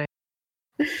funding.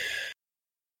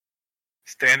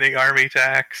 Standing army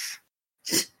tax.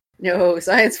 No,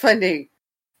 science funding.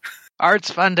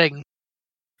 Arts funding.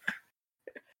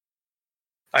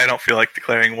 I don't feel like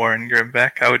declaring war in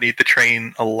Grimbeck. I would need to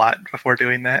train a lot before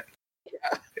doing that.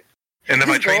 Yeah. And if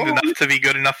I trained enough to be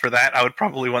good enough for that, I would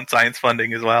probably want science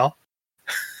funding as well.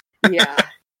 Yeah.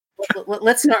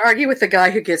 Let's not argue with the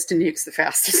guy who gets to nukes the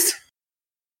fastest.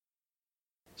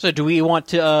 So do we want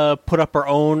to put up our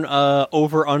own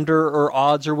over, under, or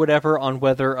odds or whatever on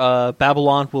whether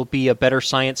Babylon will be a better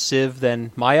science civ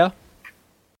than Maya?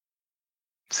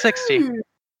 60.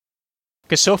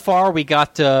 Because so far we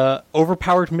got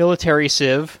overpowered military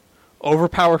civ,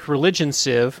 overpowered religion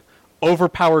civ,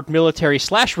 overpowered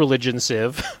military/religion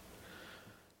civ.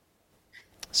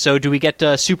 So do we get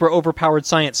super overpowered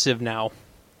science civ now?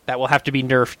 That will have to be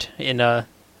nerfed in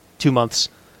 2 months.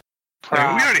 I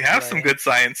mean, we already have some good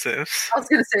science civs. I was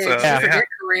going to say, forget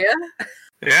Korea.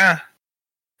 Yeah.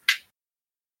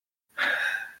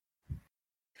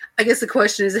 I guess the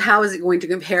question is, how is it going to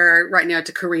compare right now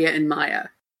to Korea and Maya?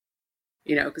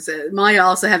 Because Maya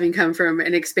also having come from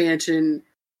an expansion,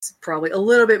 it's probably a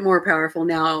little bit more powerful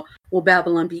now. Will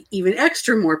Babylon be even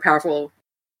extra more powerful?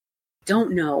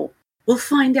 Don't know. We'll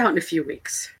find out in a few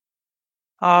weeks.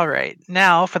 All right.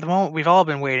 Now, for the moment we've all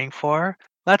been waiting for,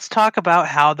 let's talk about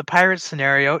how the pirate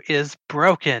scenario is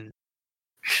broken.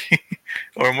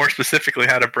 Or more specifically,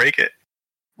 how to break it.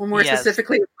 Well, more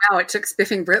specifically, wow, it took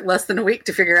Spiffing Brit less than a week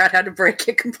to figure out how to break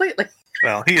it completely.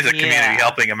 Well, he's a community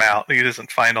helping him out. He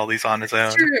doesn't find all these on his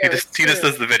own. He just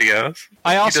does the videos.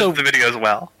 He does the videos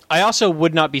well. I also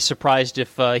would not be surprised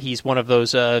if he's one of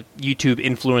those YouTube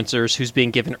influencers who's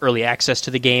being given early access to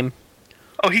the game.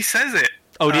 Oh, he says it.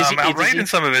 Oh, does he? Outright in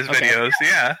some of his videos,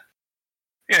 yeah.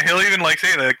 Yeah, he'll even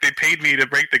say that they paid me to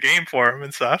break the game for him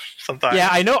and stuff sometimes. Yeah,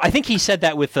 I know. I think he said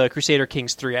that with Crusader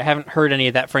Kings 3. I haven't heard any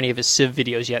of that for any of his Civ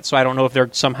videos yet, so I don't know if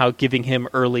they're somehow giving him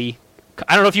early...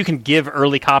 I don't know if you can give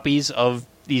early copies of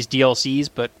these DLCs,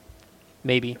 but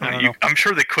maybe. I don't know. I'm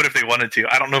sure they could if they wanted to.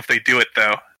 I don't know if they do it,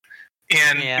 though.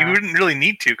 And you wouldn't really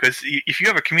need to, because if you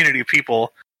have a community of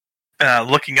people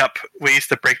looking up ways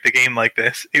to break the game like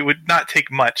this, it would not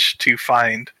take much to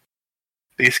find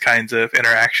these kinds of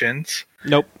interactions.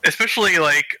 Nope. Especially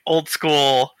old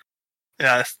school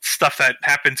stuff that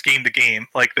happens game to game,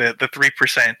 like the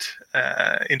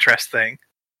 3% interest thing.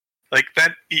 Like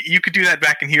that, you could do that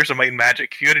back in Heroes of Might and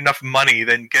Magic. If you had enough money,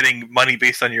 then getting money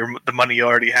based on the money you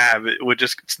already have, it would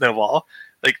just snowball.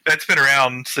 That's been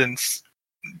around since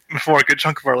before a good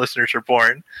chunk of our listeners were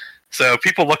born. So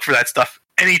people look for that stuff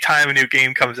anytime a new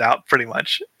game comes out, pretty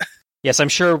much. Yes, I'm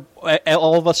sure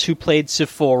all of us who played Civ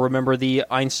 4 remember the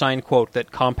Einstein quote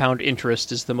that compound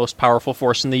interest is the most powerful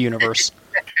force in the universe.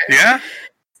 Yeah?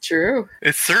 True.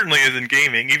 It certainly is in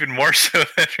gaming, even more so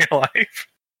than real life.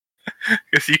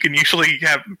 Because you can usually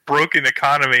have broken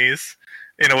economies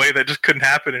in a way that just couldn't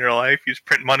happen in real life. You just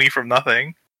print money from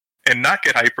nothing and not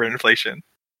get hyperinflation.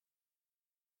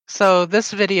 So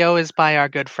this video is by our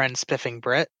good friend Spiffing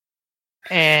Brit.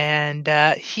 And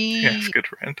he... Yes, good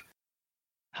friend.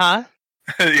 Huh?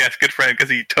 Yes, good friend, because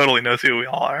he totally knows who we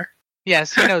all are.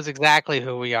 Yes, he knows exactly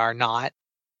who we are not.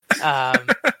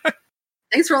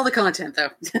 Thanks for all the content, though.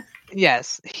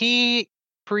 Yes, he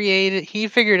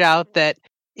figured out that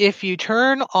if you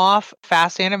turn off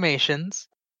fast animations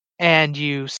and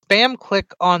you spam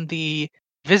click on the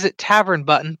Visit Tavern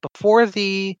button before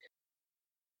the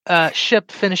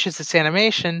ship finishes its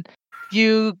animation,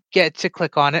 you get to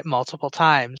click on it multiple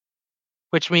times.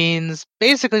 Which means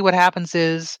basically what happens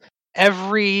is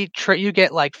you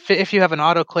get like, if you have an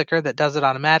auto clicker that does it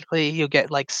automatically, you'll get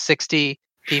like 60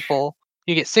 people.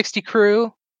 You get 60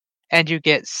 crew, and you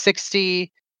get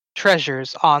 60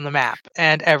 treasures on the map,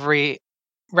 and every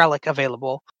relic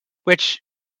available, which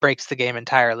breaks the game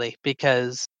entirely,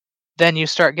 because then you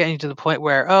start getting to the point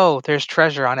where, oh, there's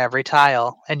treasure on every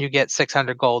tile, and you get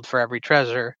 600 gold for every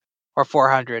treasure, or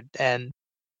 400, and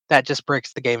that just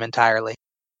breaks the game entirely.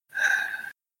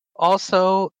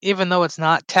 Also, even though it's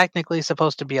not technically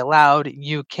supposed to be allowed,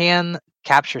 you can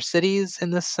capture cities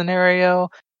in this scenario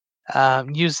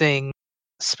using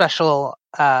special,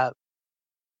 what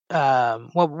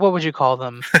would you call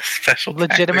them? Special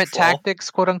Legitimate tactics,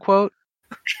 quote unquote.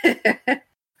 I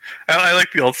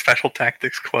like the old special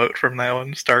tactics quote from that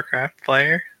one StarCraft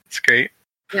player. It's great.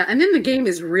 Yeah, and then the game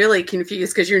is really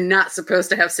confused because you're not supposed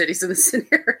to have cities in the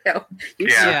scenario. You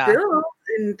Yeah. can build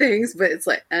and things, but it's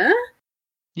like,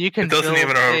 You can It doesn't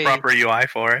even have a proper UI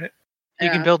for it. You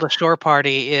can build a shore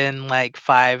party in like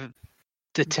 5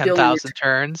 to 10,000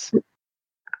 turns.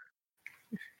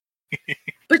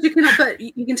 But you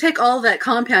can take all that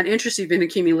compound interest you've been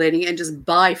accumulating and just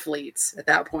buy fleets at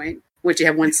that point, which you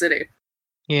have one city.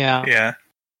 Yeah. Yeah.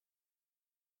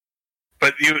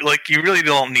 But you really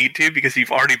don't need to, because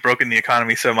you've already broken the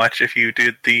economy so much if you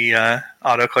did the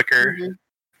auto clicker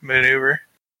maneuver.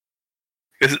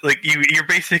 Because you're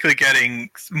basically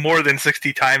getting more than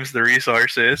 60 times the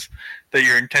resources that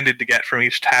you're intended to get from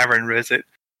each tavern visit.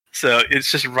 So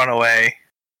it's just runaway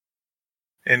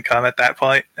income at that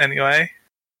point anyway.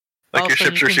 Like, your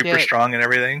ships are super strong and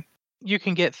everything. You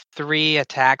can get 3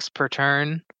 attacks per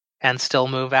turn and still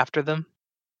move after them.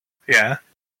 Yeah.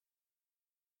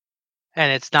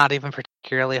 And it's not even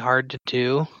particularly hard to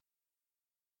do.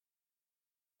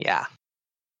 Yeah.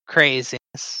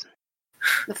 Craziness.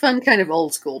 The fun kind of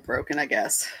old school broken, I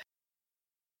guess.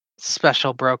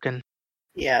 Special broken.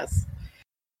 Yes.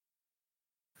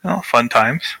 Oh, fun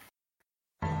times.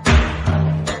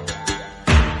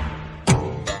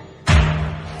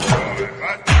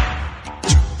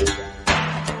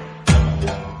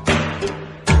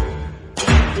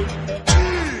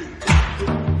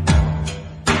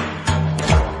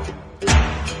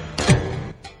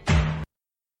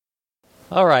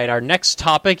 All right, our next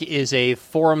topic is a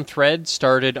forum thread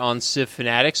started on Civ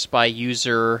Fanatics by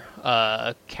user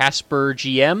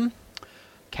CasperGM,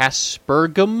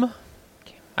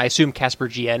 I assume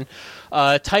CasperGN,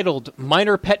 titled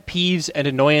Minor Pet Peeves and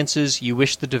Annoyances You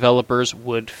Wish the Developers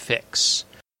Would Fix.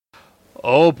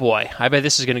 Oh boy, I bet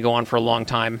this is going to go on for a long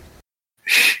time.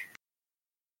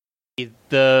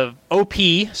 The OP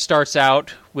starts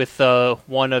out with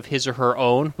one of his or her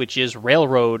own, which is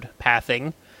railroad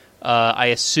pathing. I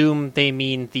assume they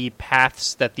mean the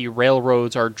paths that the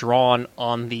railroads are drawn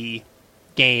on the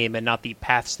game, and not the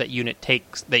paths that units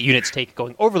take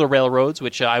going over the railroads,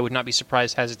 which I would not be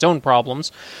surprised has its own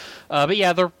problems. But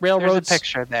yeah, the railroads. There's a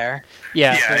picture there.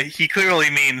 Yeah, he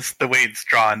clearly means the way it's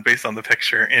drawn based on the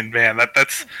picture, and man, that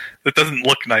doesn't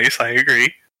look nice. I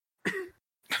agree.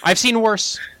 I've seen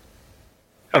worse.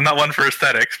 I'm not one for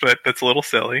aesthetics, but that's a little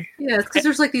silly. Yeah, it's because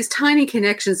there's like these tiny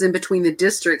connections in between the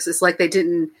districts. It's like they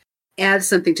didn't add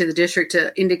something to the district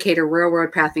to indicate a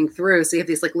railroad pathing through, so you have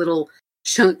these like little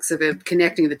chunks of it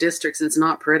connecting the districts, and it's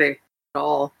not pretty at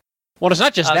all. Well, it's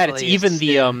not just that; it's Ugly,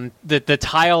 even the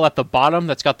tile at the bottom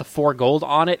that's got the 4 gold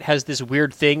on it has this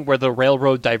weird thing where the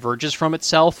railroad diverges from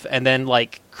itself and then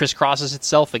like crisscrosses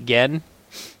itself again.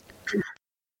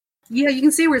 Yeah, you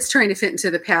can see where it's trying to fit into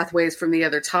the pathways from the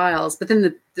other tiles, but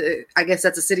then I guess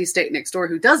that's a city-state next door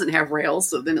who doesn't have rails,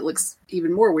 so then it looks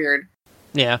even more weird.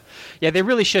 Yeah, they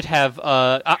really should have.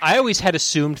 I always had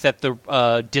assumed that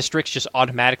the districts just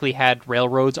automatically had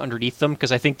railroads underneath them,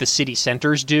 because I think the city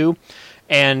centers do.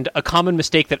 And a common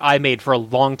mistake that I made for a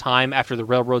long time after the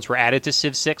railroads were added to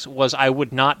Civ 6 was I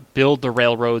would not build the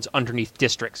railroads underneath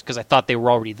districts because I thought they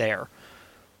were already there.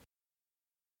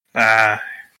 Yeah,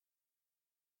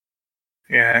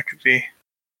 it could be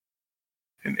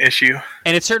an issue.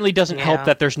 And it certainly doesn't help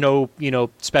that there's no,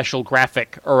 special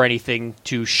graphic or anything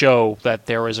to show that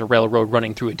there is a railroad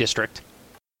running through a district.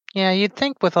 Yeah, you'd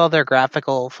think with all their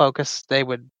graphical focus they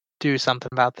would do something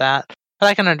about that, but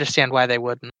I can understand why they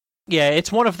wouldn't. Yeah,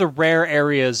 it's one of the rare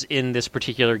areas in this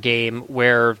particular game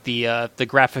where the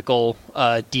graphical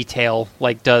detail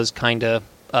does kind of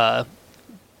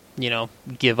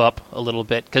give up a little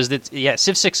bit, because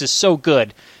Civ 6 is so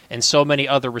good in so many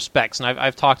other respects, and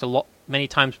I've talked many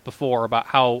times before about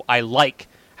how I like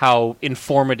how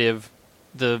informative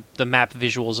the map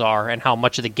visuals are and how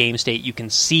much of the game state you can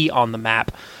see on the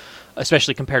map,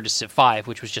 especially compared to Civ 5,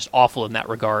 which was just awful in that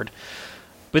regard.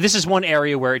 But this is one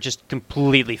area where it just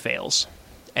completely fails,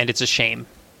 and it's a shame.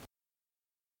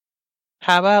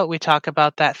 How about we talk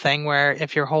about that thing where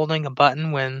if you're holding a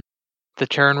button when the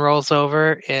turn rolls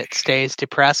over, it stays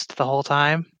depressed the whole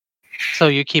time? So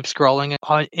you keep scrolling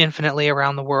infinitely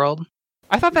around the world?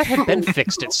 I thought that had been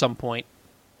fixed at some point.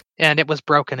 And it was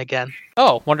broken again.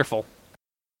 Oh, wonderful.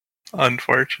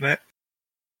 Unfortunate.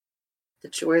 The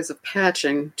joys of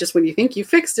patching. Just when you think you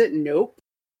fixed it, nope.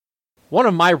 One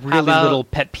of my really little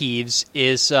pet peeves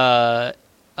is I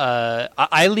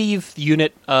leave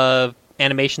unit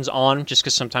animations on just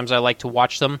because sometimes I like to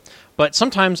watch them, but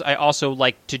sometimes I also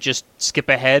like to just skip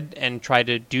ahead and try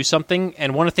to do something,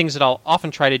 and one of the things that I'll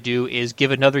often try to do is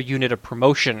give another unit a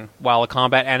promotion while a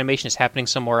combat animation is happening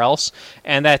somewhere else,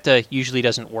 and that usually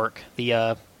doesn't work.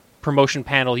 The promotion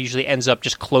panel usually ends up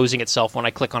just closing itself when I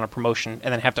click on a promotion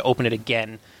and then have to open it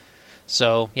again.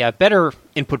 So, yeah, better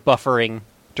input buffering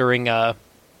during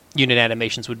unit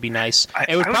animations would be nice.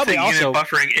 I would probably say also unit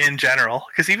buffering in general,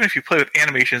 because even if you play with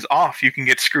animations off, you can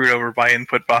get screwed over by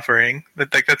input buffering.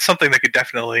 That's something that could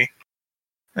definitely...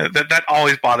 That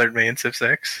always bothered me in Civ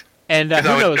 6. And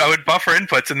I would buffer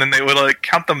inputs, and then they would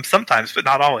count them sometimes, but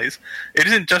not always. It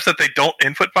isn't just that they don't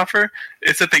input buffer;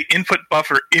 it's that they input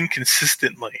buffer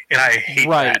inconsistently, and I hate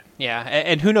that. Yeah,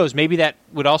 and who knows? Maybe that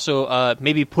would also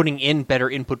maybe putting in better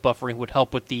input buffering would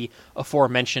help with the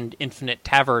aforementioned Infinite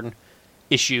Tavern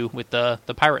issue with the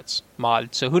Pirates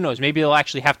mod. So who knows? Maybe they'll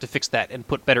actually have to fix that and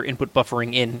put better input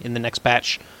buffering in the next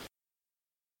patch.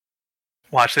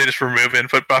 Watch, they just remove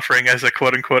input buffering as a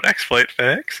quote-unquote exploit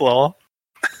fix, lol.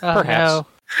 Perhaps.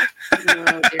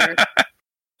 Oh, dear.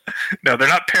 No, they're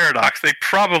not Paradox. They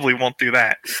probably won't do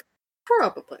that.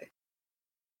 Probably.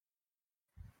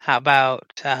 How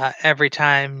about every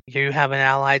time you have an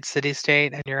allied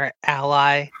city-state and your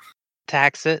ally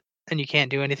attacks it and you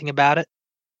can't do anything about it?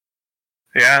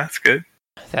 Yeah, that's good.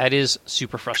 That is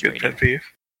super frustrating. Good pet peeve.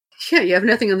 Yeah, you have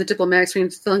nothing on the diplomatic screen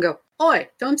to tell and go, oi,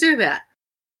 don't do that.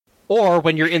 Or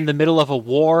when you're in the middle of a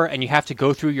war and you have to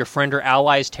go through your friend or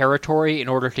ally's territory in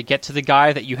order to get to the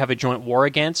guy that you have a joint war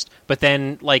against, but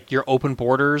then your open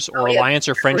borders or alliance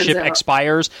or friendship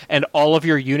expires and all of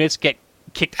your units get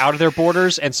kicked out of their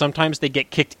borders, and sometimes they get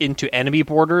kicked into enemy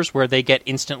borders where they get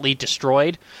instantly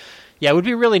destroyed. Yeah, it would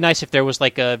be really nice if there was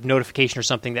a notification or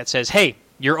something that says, hey,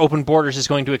 your open borders is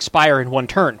going to expire in one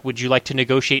turn. Would you like to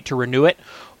negotiate to renew it?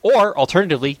 Or,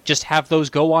 alternatively, just have those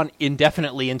go on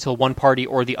indefinitely until one party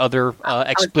or the other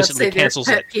explicitly cancels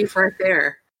it. Pet peeve right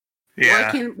there.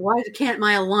 Yeah. Why can't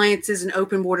my alliances and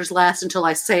open borders last until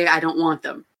I say I don't want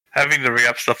them? Having to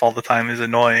re-up stuff all the time is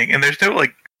annoying, and there's no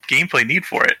gameplay need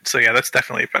for it. So yeah, that's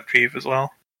definitely a pet peeve as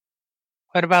well.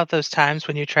 What about those times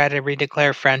when you try to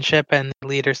redeclare friendship and the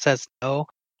leader says no,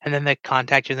 and then they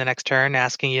contact you the next turn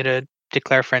asking you to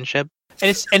declare friendship?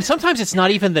 And sometimes it's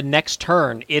not even the next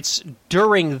turn. It's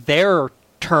during their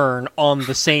turn on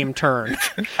the same turn.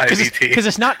 Because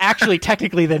it's not actually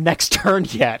technically the next turn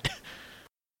yet.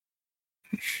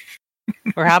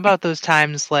 Or how about those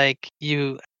times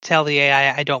you tell the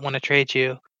AI, I don't want to trade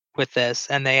you with this,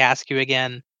 and they ask you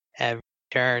again every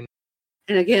turn.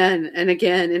 And again, and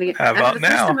again, and again. How about the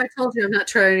first time I told you I'm not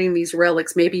trading these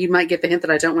relics, maybe you might get the hint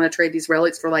that I don't want to trade these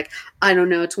relics for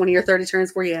 20 or 30 turns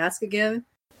before you ask again.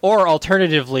 Or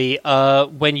alternatively,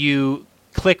 when you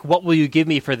click, what will you give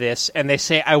me for this? And they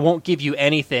say, I won't give you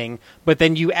anything. But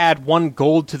then you add 1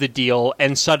 gold to the deal,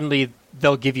 and suddenly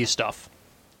they'll give you stuff.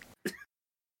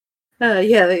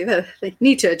 Yeah, they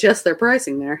need to adjust their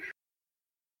pricing there.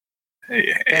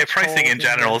 Pricing in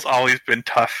general has always been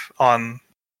tough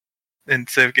in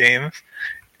Civ games.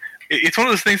 It's one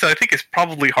of those things that I think is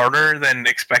probably harder than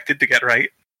expected to get right.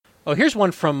 Oh, here's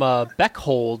one from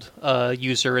Beckhold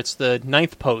user. It's the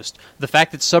 9th post. The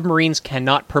fact that submarines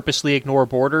cannot purposely ignore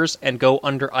borders and go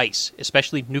under ice,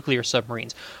 especially nuclear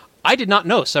submarines. I did not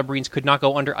know submarines could not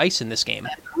go under ice in this game.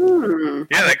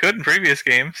 Yeah, they could in previous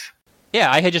games.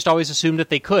 Yeah, I had just always assumed that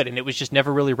they could, and it was just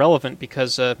never really relevant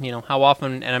because, how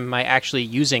often am I actually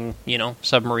using,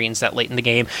 submarines that late in the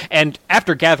game? And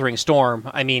after Gathering Storm,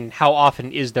 I mean, how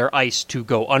often is there ice to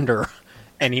go under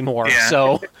anymore? Yeah.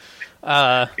 So...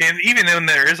 and even when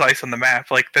there is ice on the map,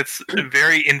 that's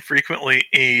very infrequently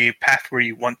a path where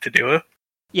you want to do it.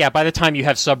 Yeah, by the time you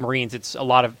have submarines, it's a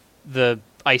lot of the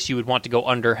ice you would want to go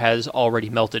under has already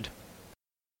melted.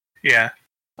 Yeah.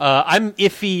 I'm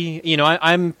iffy,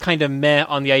 I'm kind of meh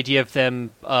on the idea of them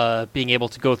being able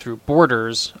to go through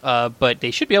borders, but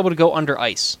they should be able to go under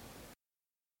ice.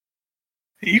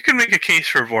 You can make a case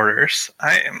for borders.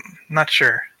 I am not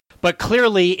sure. But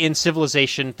clearly, in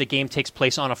Civilization, the game takes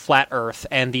place on a flat Earth,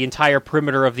 and the entire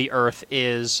perimeter of the Earth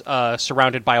is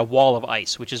surrounded by a wall of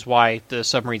ice, which is why the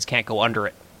submarines can't go under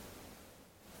it.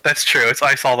 That's true. It's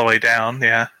ice all the way down,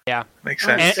 yeah. Yeah. Makes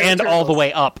sense. And all the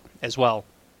way up as well.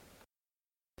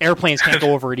 Airplanes can't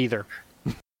go over it either.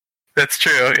 That's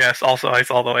true, yes. Also ice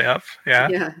all the way up, yeah.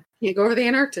 Yeah. You go over the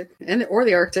Antarctic or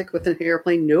the Arctic with an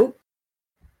airplane. Nope.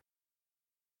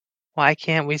 Why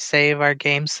can't we save our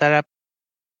game setup?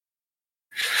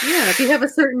 Yeah, if you have a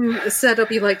certain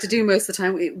setup you like to do most of the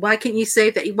time, why can't you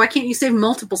save that? Why can't you save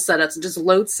multiple setups and just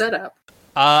load setup?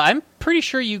 I'm pretty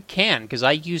sure you can, because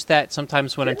I use that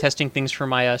sometimes when I'm testing things for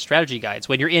my strategy guides.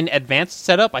 When you're in advanced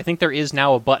setup, I think there is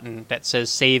now a button that says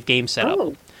Save Game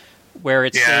Setup, where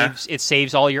it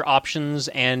saves all your options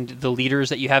and the leaders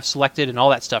that you have selected and all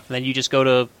that stuff, and then you just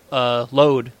go to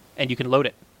load, and you can load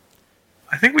it.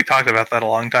 I think we talked about that a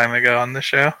long time ago on the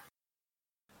show,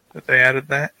 that they added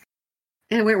that.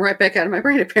 And it went right back out of my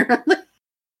brain, apparently.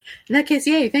 In that case,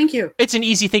 yay, thank you. It's an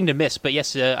easy thing to miss, but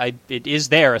yes, it is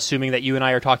there, assuming that you and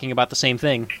I are talking about the same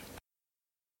thing.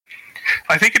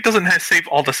 I think it doesn't save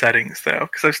all the settings, though,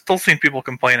 because I've still seen people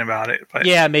complain about it. But...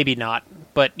 Yeah, maybe not,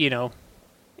 but,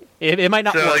 it might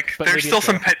not work. But there's still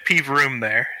some pet peeve room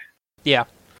there. Yeah.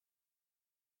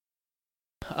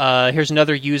 Here's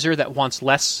another user that wants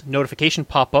less notification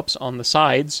pop-ups on the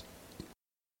sides.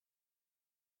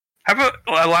 How about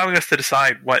allowing us to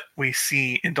decide what we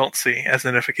see and don't see as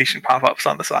notification pop-ups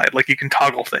on the side? Like, you can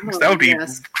toggle things. That would be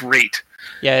great.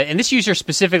 Yeah, and this user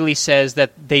specifically says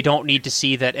that they don't need to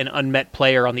see that an unmet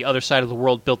player on the other side of the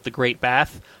world built the Great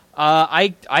Bath.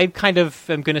 I kind of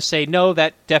am going to say, no,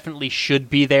 that definitely should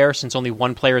be there, since only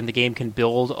one player in the game can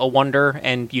build a wonder,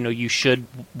 and, you should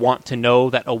want to know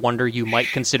that a wonder you might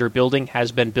consider building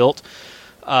has been built.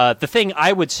 The thing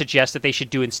I would suggest that they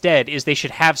should do instead is they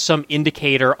should have some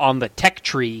indicator on the tech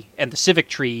tree and the civic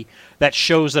tree that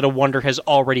shows that a wonder has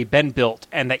already been built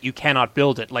and that you cannot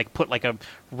build it. Like, put like a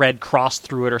red cross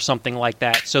through it or something like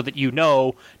that, so that you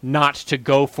know not to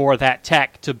go for that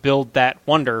tech to build that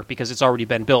wonder because it's already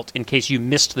been built, in case you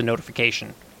missed the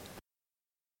notification.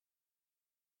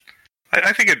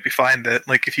 I think it'd be fine that,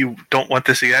 like, if you don't want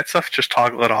to see that stuff, just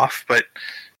toggle it off, but...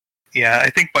 Yeah, I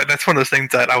think that's one of those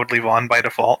things that I would leave on by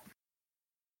default.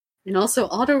 And also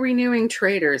auto-renewing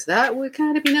traders. That would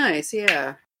kind of be nice,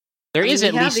 yeah. There is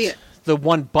at least the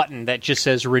one button that just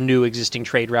says renew existing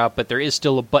trade route, but there is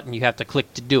still a button you have to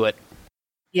click to do it.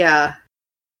 Yeah.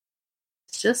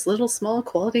 It's just little small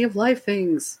quality of life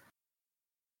things.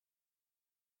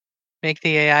 Make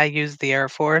the AI use the Air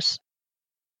Force.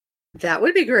 That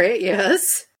would be great,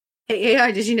 yes. Hey,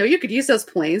 AI, did you know you could use those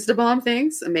planes to bomb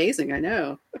things? Amazing, I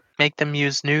know. Make them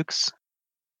use nukes.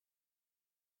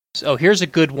 So here's a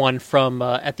good one from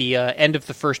at the end of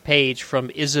the first page from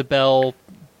Isabel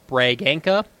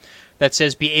Braganca that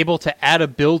says, be able to add a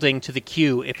building to the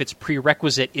queue if its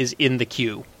prerequisite is in the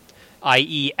queue,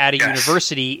 i.e. add a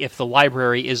university if the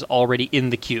library is already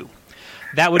in the queue.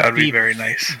 That would be very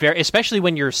nice. Especially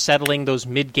when you're settling those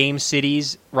mid-game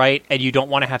cities, right, and you don't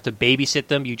want to have to babysit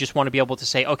them. You just want to be able to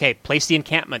say, okay, place the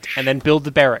encampment, and then build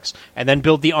the barracks, and then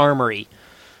build the armory.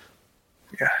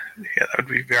 Yeah, that would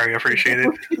be very appreciated.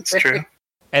 It's true.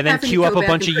 And then queue up a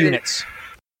bunch of units.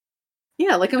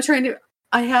 Yeah, like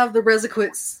I have the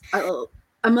Resiquits.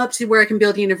 I'm up to where I can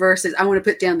build universities. I want to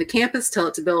put down the campus, tell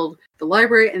it to build the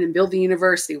library, and then build the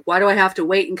university. Why do I have to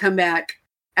wait and come back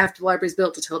after the library's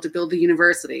built to tell it to build the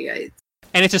university?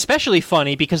 And it's especially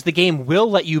funny because the game will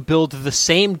let you build the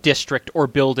same district or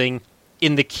building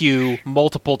in the queue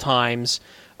multiple times,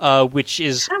 which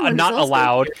is not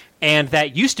allowed. And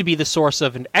that used to be the source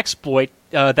of an exploit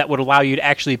that would allow you to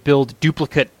actually build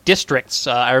duplicate districts.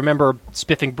 I remember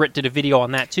Spiffing Brit did a video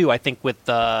on that too, I think with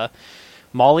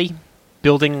Molly,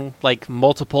 building like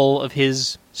multiple of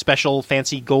his special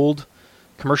fancy gold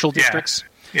commercial districts.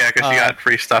 Yeah, because you got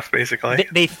free stuff, basically.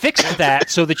 They fixed that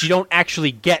so that you don't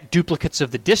actually get duplicates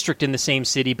of the district in the same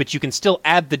city, but you can still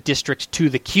add the district to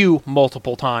the queue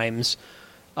multiple times,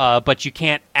 but you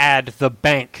can't add the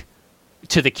bank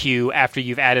to the queue after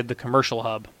you've added the commercial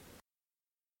hub.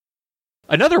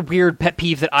 Another weird pet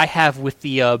peeve that I have with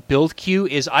the build queue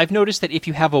is I've noticed that if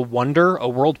you have a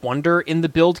world wonder in the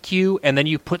build queue, and then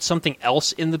you put something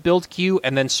else in the build queue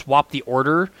and then swap the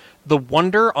order, the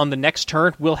wonder on the next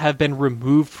turn will have been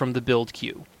removed from the build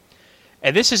queue.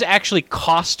 And this has actually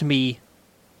cost me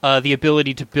the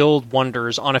ability to build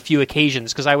wonders on a few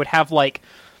occasions, because I would have I'd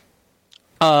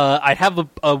have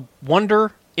a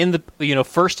wonder in the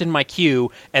first in my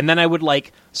queue, and then I would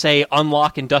say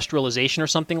unlock industrialization or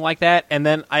something like that, and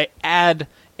then I add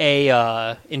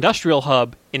a industrial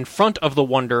hub in front of the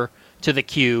wonder to the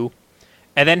queue,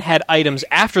 and then had items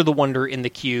after the wonder in the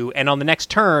queue, and on the next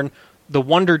turn the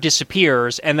wonder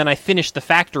disappears, and then I finish the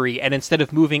factory, and instead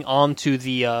of moving on to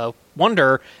the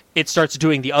wonder, it starts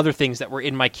doing the other things that were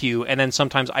in my queue, and then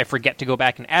sometimes I forget to go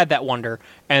back and add that wonder,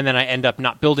 and then I end up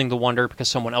not building the wonder because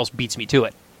someone else beats me to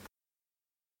it.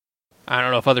 I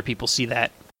don't know if other people see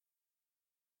that.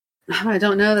 I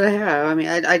don't know that I have. I mean,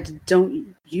 I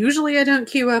don't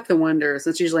queue up the wonders.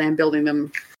 It's usually I'm building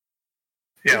them.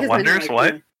 Yeah, wonders.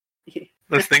 What?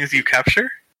 Those things you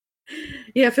capture?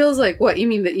 Yeah, it feels like what you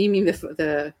mean.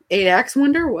 The 8-axe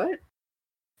wonder? What?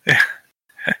 Yeah,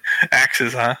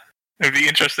 axes, huh? It'd be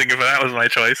interesting if that was my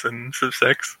choice in Civ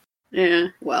 6. Yeah,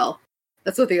 well,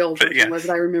 that's what the old version was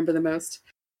that I remember the most.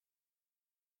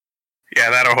 Yeah,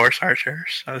 that or Horse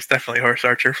Archers. I was definitely a Horse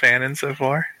Archer fan in Civ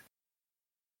 4.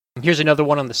 Here's another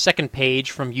one on the second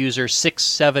page from user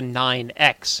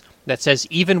 679X that says,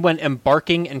 even when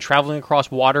embarking and traveling across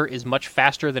water is much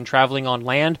faster than traveling on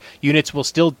land, units will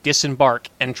still disembark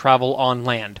and travel on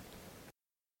land.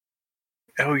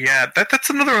 Oh yeah, that's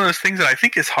another one of those things that I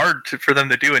think is hard for them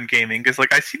to do in gaming, because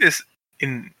I see this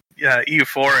in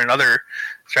EU4 and other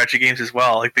strategy games as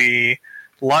well. The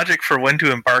logic for when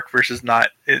to embark versus not,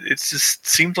 it just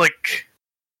seems like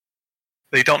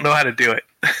they don't know how to do it.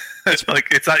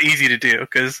 It's not easy to do,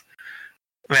 because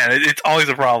man, it's always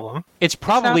a problem. It's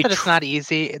not that it's not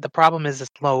easy. The problem is it's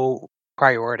low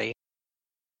priority.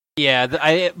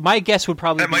 Yeah, my guess would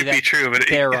probably be that true, but it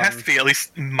has to be at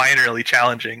least minorly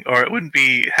challenging, or it wouldn't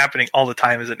be happening all the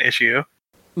time as an issue.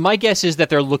 My guess is that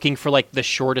they're looking for the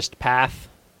shortest path,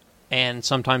 and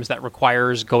sometimes that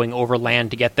requires going over land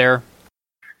to get there.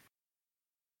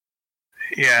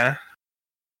 Yeah.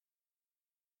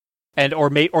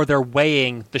 Or they're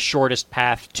weighing the shortest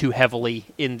path too heavily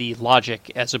in the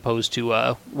logic as opposed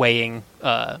to weighing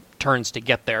turns to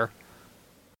get there.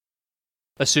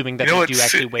 Assuming that they do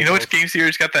actually weigh both. Which game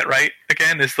series got that right?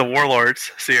 Again, is the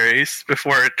Warlords series,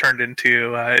 before it turned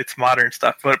into its modern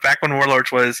stuff. But back when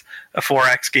Warlords was a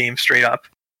 4X game straight up,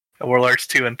 Warlords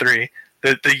 2 and 3,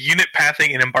 the unit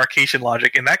pathing and embarkation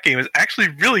logic in that game is actually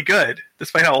really good,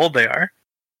 despite how old they are.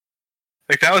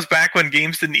 That was back when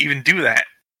games didn't even do that.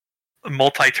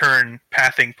 Multi-turn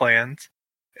pathing plans.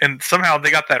 And somehow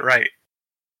they got that right.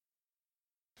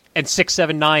 And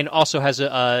 679 also has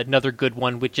another good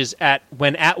one, which is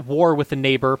when at war with a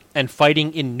neighbor and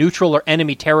fighting in neutral or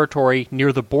enemy territory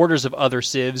near the borders of other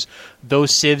civs,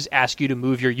 those civs ask you to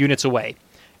move your units away.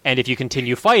 And if you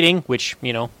continue fighting, which,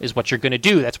 is what you're going to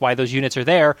do, that's why those units are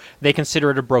there, they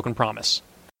consider it a broken promise.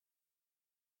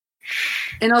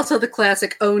 And also the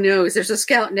classic, oh no, there's a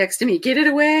scout next to me, get it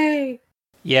away!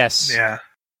 Yes. Yeah.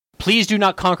 Please do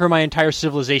not conquer my entire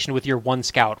civilization with your one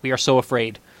scout. We are so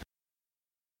afraid.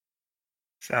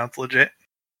 Sounds legit.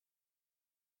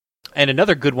 And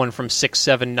another good one from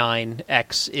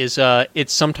 679X is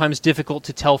it's sometimes difficult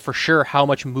to tell for sure how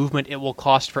much movement it will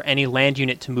cost for any land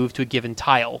unit to move to a given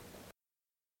tile.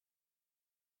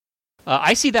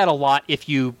 I see that a lot if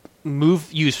you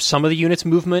use some of the unit's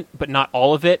movement, but not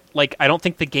all of it. I don't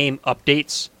think the game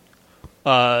updates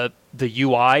the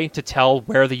UI to tell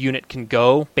where the unit can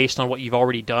go based on what you've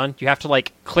already done. You have to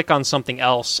click on something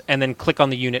else and then click on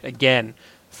the unit again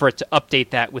for it to update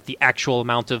that with the actual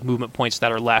amount of movement points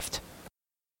that are left.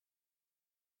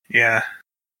 Yeah.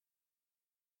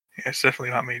 Yeah, it's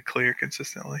definitely not made clear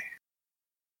consistently.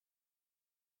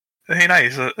 Hey,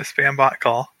 nice. A spam bot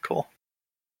call. Cool.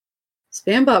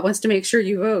 Spambot wants to make sure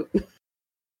you vote.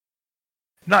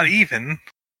 Not even.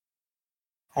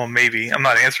 Well, maybe. I'm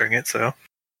not answering it, so.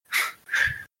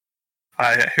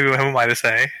 Who am I to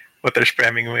say what they're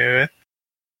spamming me with?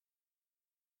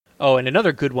 Oh, and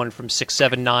another good one from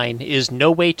 679 is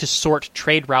no way to sort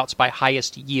trade routes by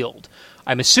highest yield.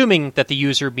 I'm assuming that the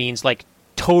user means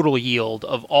total yield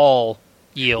of all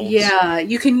yields. Yeah,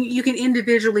 you can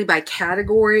individually by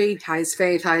category, highest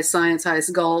faith, highest science,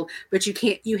 highest gold, but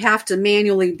you have to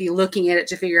manually be looking at it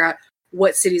to figure out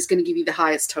what city is going to give you the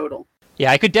highest total.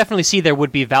 Yeah, I could definitely see there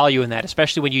would be value in that,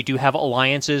 especially when you do have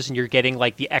alliances and you're getting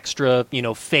like the extra,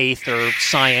 faith or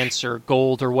science or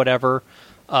gold or whatever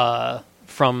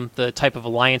from the type of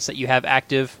alliance that you have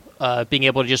active. Being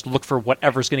able to just look for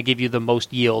whatever's going to give you the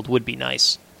most yield would be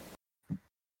nice.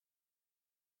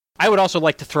 I would also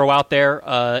like to throw out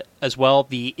there as well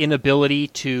the inability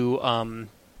to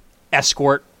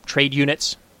escort trade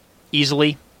units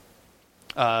easily.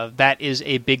 That is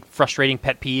a big frustrating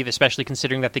pet peeve, especially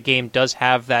considering that the game does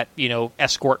have that,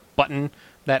 escort button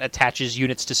that attaches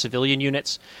units to civilian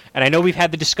units. And I know we've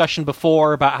had the discussion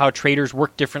before about how traders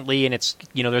work differently, and it's,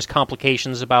 there's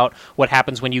complications about what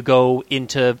happens when you go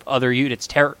into other units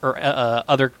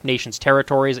other nations'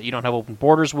 territories that you don't have open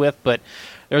borders with, but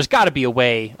there's got to be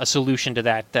a solution to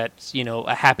that's,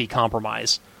 a happy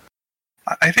compromise.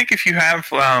 I think if you have,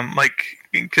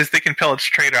 because they can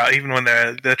pillage trader out even when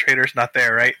the trader's not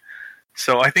there, right?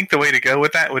 So I think the way to go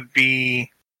with that would be...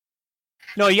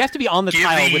 No, you have to be on the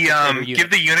tile with the trader unit. Give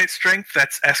the unit strength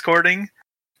that's escorting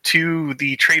to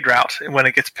the trade route when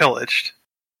it gets pillaged.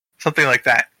 Something like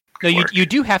that. No, you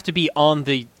do have to be on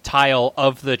the tile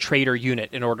of the trader unit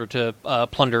in order to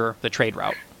plunder the trade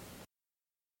route.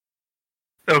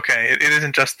 Okay, it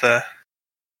isn't just the...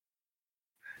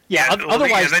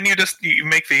 Otherwise... then you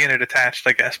make the unit attached,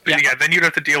 I guess. But then you'd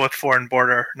have to deal with foreign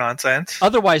border nonsense.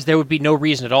 Otherwise, there would be no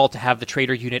reason at all to have the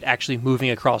trader unit actually moving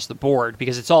across the board,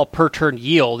 because it's all per turn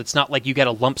yield. It's not like you get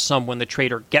a lump sum when the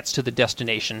trader gets to the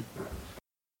destination.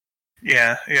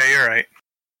 Yeah, you're right.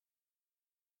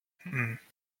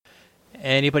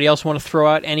 Anybody else want to throw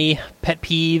out any pet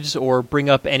peeves or bring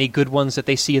up any good ones that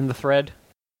they see in the thread?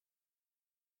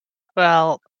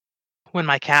 Well, when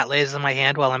my cat lays in my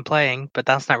hand while I'm playing, but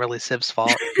that's not really Civ's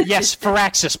fault. Yes,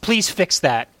 Firaxis, please fix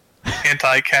that.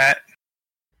 Anti-cat.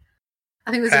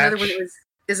 I think there's another one that was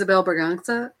Isabel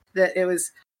Braganza, that it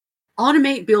was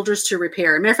automate builders to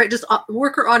repair. Matter of fact, just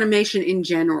worker automation in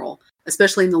general,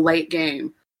 especially in the late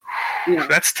game.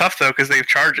 That's tough, though, because they have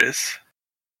charges.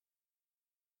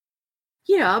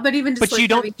 Yeah, but even just you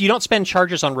don't spend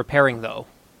charges on repairing, though.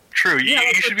 True, you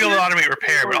should be able to automate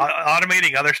repair, but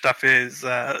automating other stuff is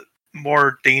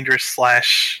more dangerous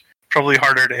 / probably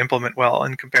harder to implement well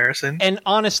in comparison. And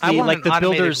honestly, like the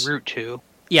builders route too.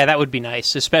 Yeah, that would be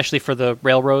nice, especially for the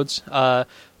railroads. The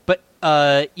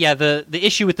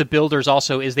issue with the builders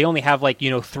also is they only have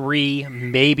 3,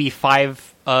 maybe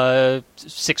 5,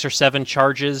 6 or 7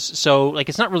 charges. So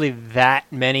it's not really that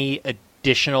many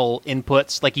additional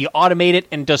inputs. You automate it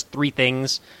and it does 3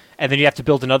 things, and then you have to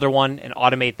build another one and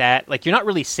automate that. You're not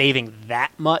really saving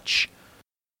that much.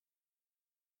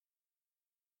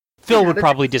 Phil would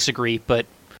probably disagree, but...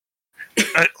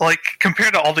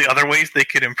 compared to all the other ways they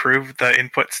could improve the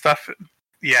input stuff,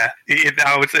 I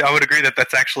would agree that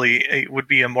that's actually would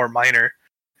be a more minor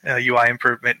UI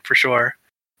improvement for sure.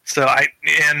 So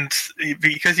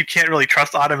because you can't really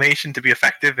trust automation to be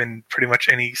effective in pretty much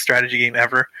any strategy game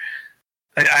ever,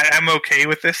 I'm okay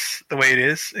with this the way it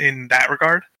is in that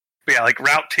regard. But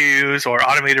route 2s or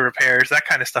automated repairs, that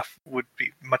kind of stuff would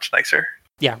be much nicer.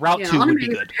 Yeah, Route 2 would be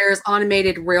good. Repairs,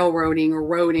 automated railroading or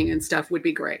roading and stuff would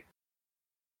be great.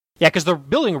 Yeah, because the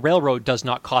building a railroad does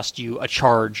not cost you a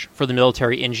charge for the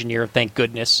military engineer, thank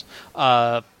goodness.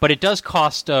 But it does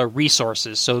cost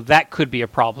resources, so that could be a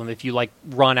problem if you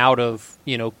run out of,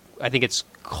 I think it's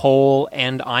coal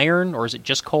and iron, or is it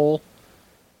just coal?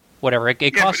 Whatever.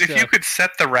 It costs. But if you could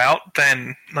set the route,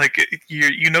 then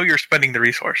you're spending the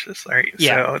resources, right?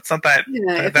 Yeah. So it's not that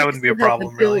that wouldn't be a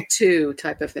problem, really. Build 2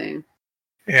 type of thing.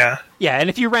 Yeah. Yeah, and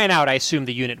if you ran out, I assume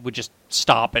the unit would just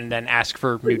stop and then ask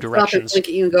for new directions. Stop and blink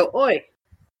at you and go, oi.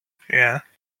 Yeah.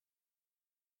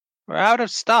 We're out of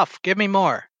stuff. Give me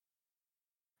more.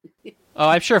 Oh,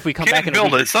 I'm sure if we come back in a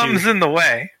week or two... Something's in the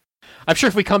way. I'm sure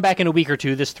if we come back in a week or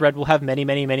two, this thread will have many,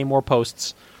 many, many more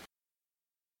posts.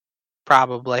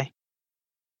 Probably.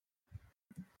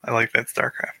 I like that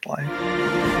StarCraft line.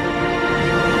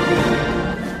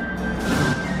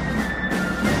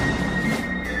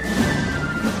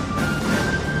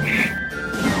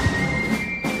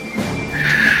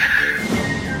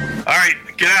 Alright,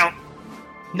 get out.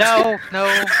 No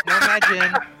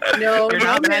imagine. No, you're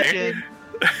not imagine.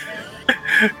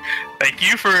 Thank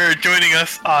you for joining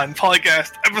us on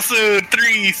PolyCast episode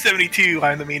 372.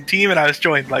 I'm the main team, and I was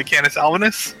joined by Canis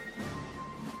Albanus.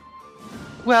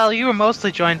 Well, you were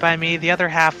mostly joined by me. The other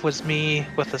half was me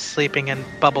with a sleeping and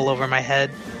bubble over my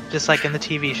head, just like in the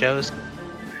TV shows.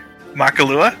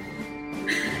 Makalua.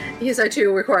 Yes, I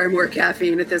too require more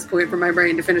caffeine at this point for my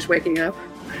brain to finish waking up.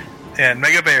 And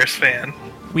Mega Bears fan.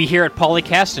 We here at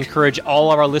PolyCast encourage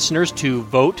all of our listeners to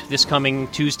vote this coming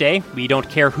Tuesday. We don't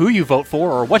care who you vote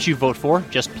for or what you vote for,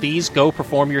 just please go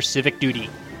perform your civic duty.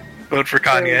 Vote for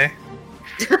Kanye.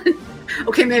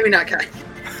 Okay, maybe not Kanye.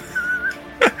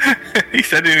 He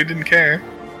said he didn't care.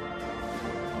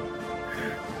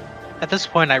 At this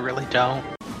point, I really don't.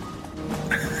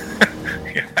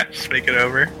 Yeah, just make it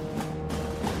over.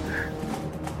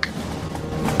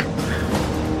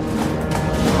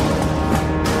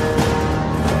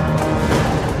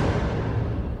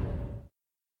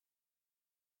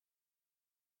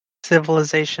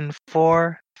 Civilization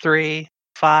 4, 3,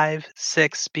 5,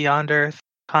 6, Beyond Earth,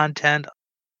 content,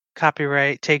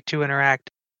 copyright, Take-Two Interactive,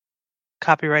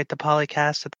 copyright the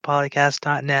PolyCast at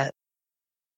thepolycast.net.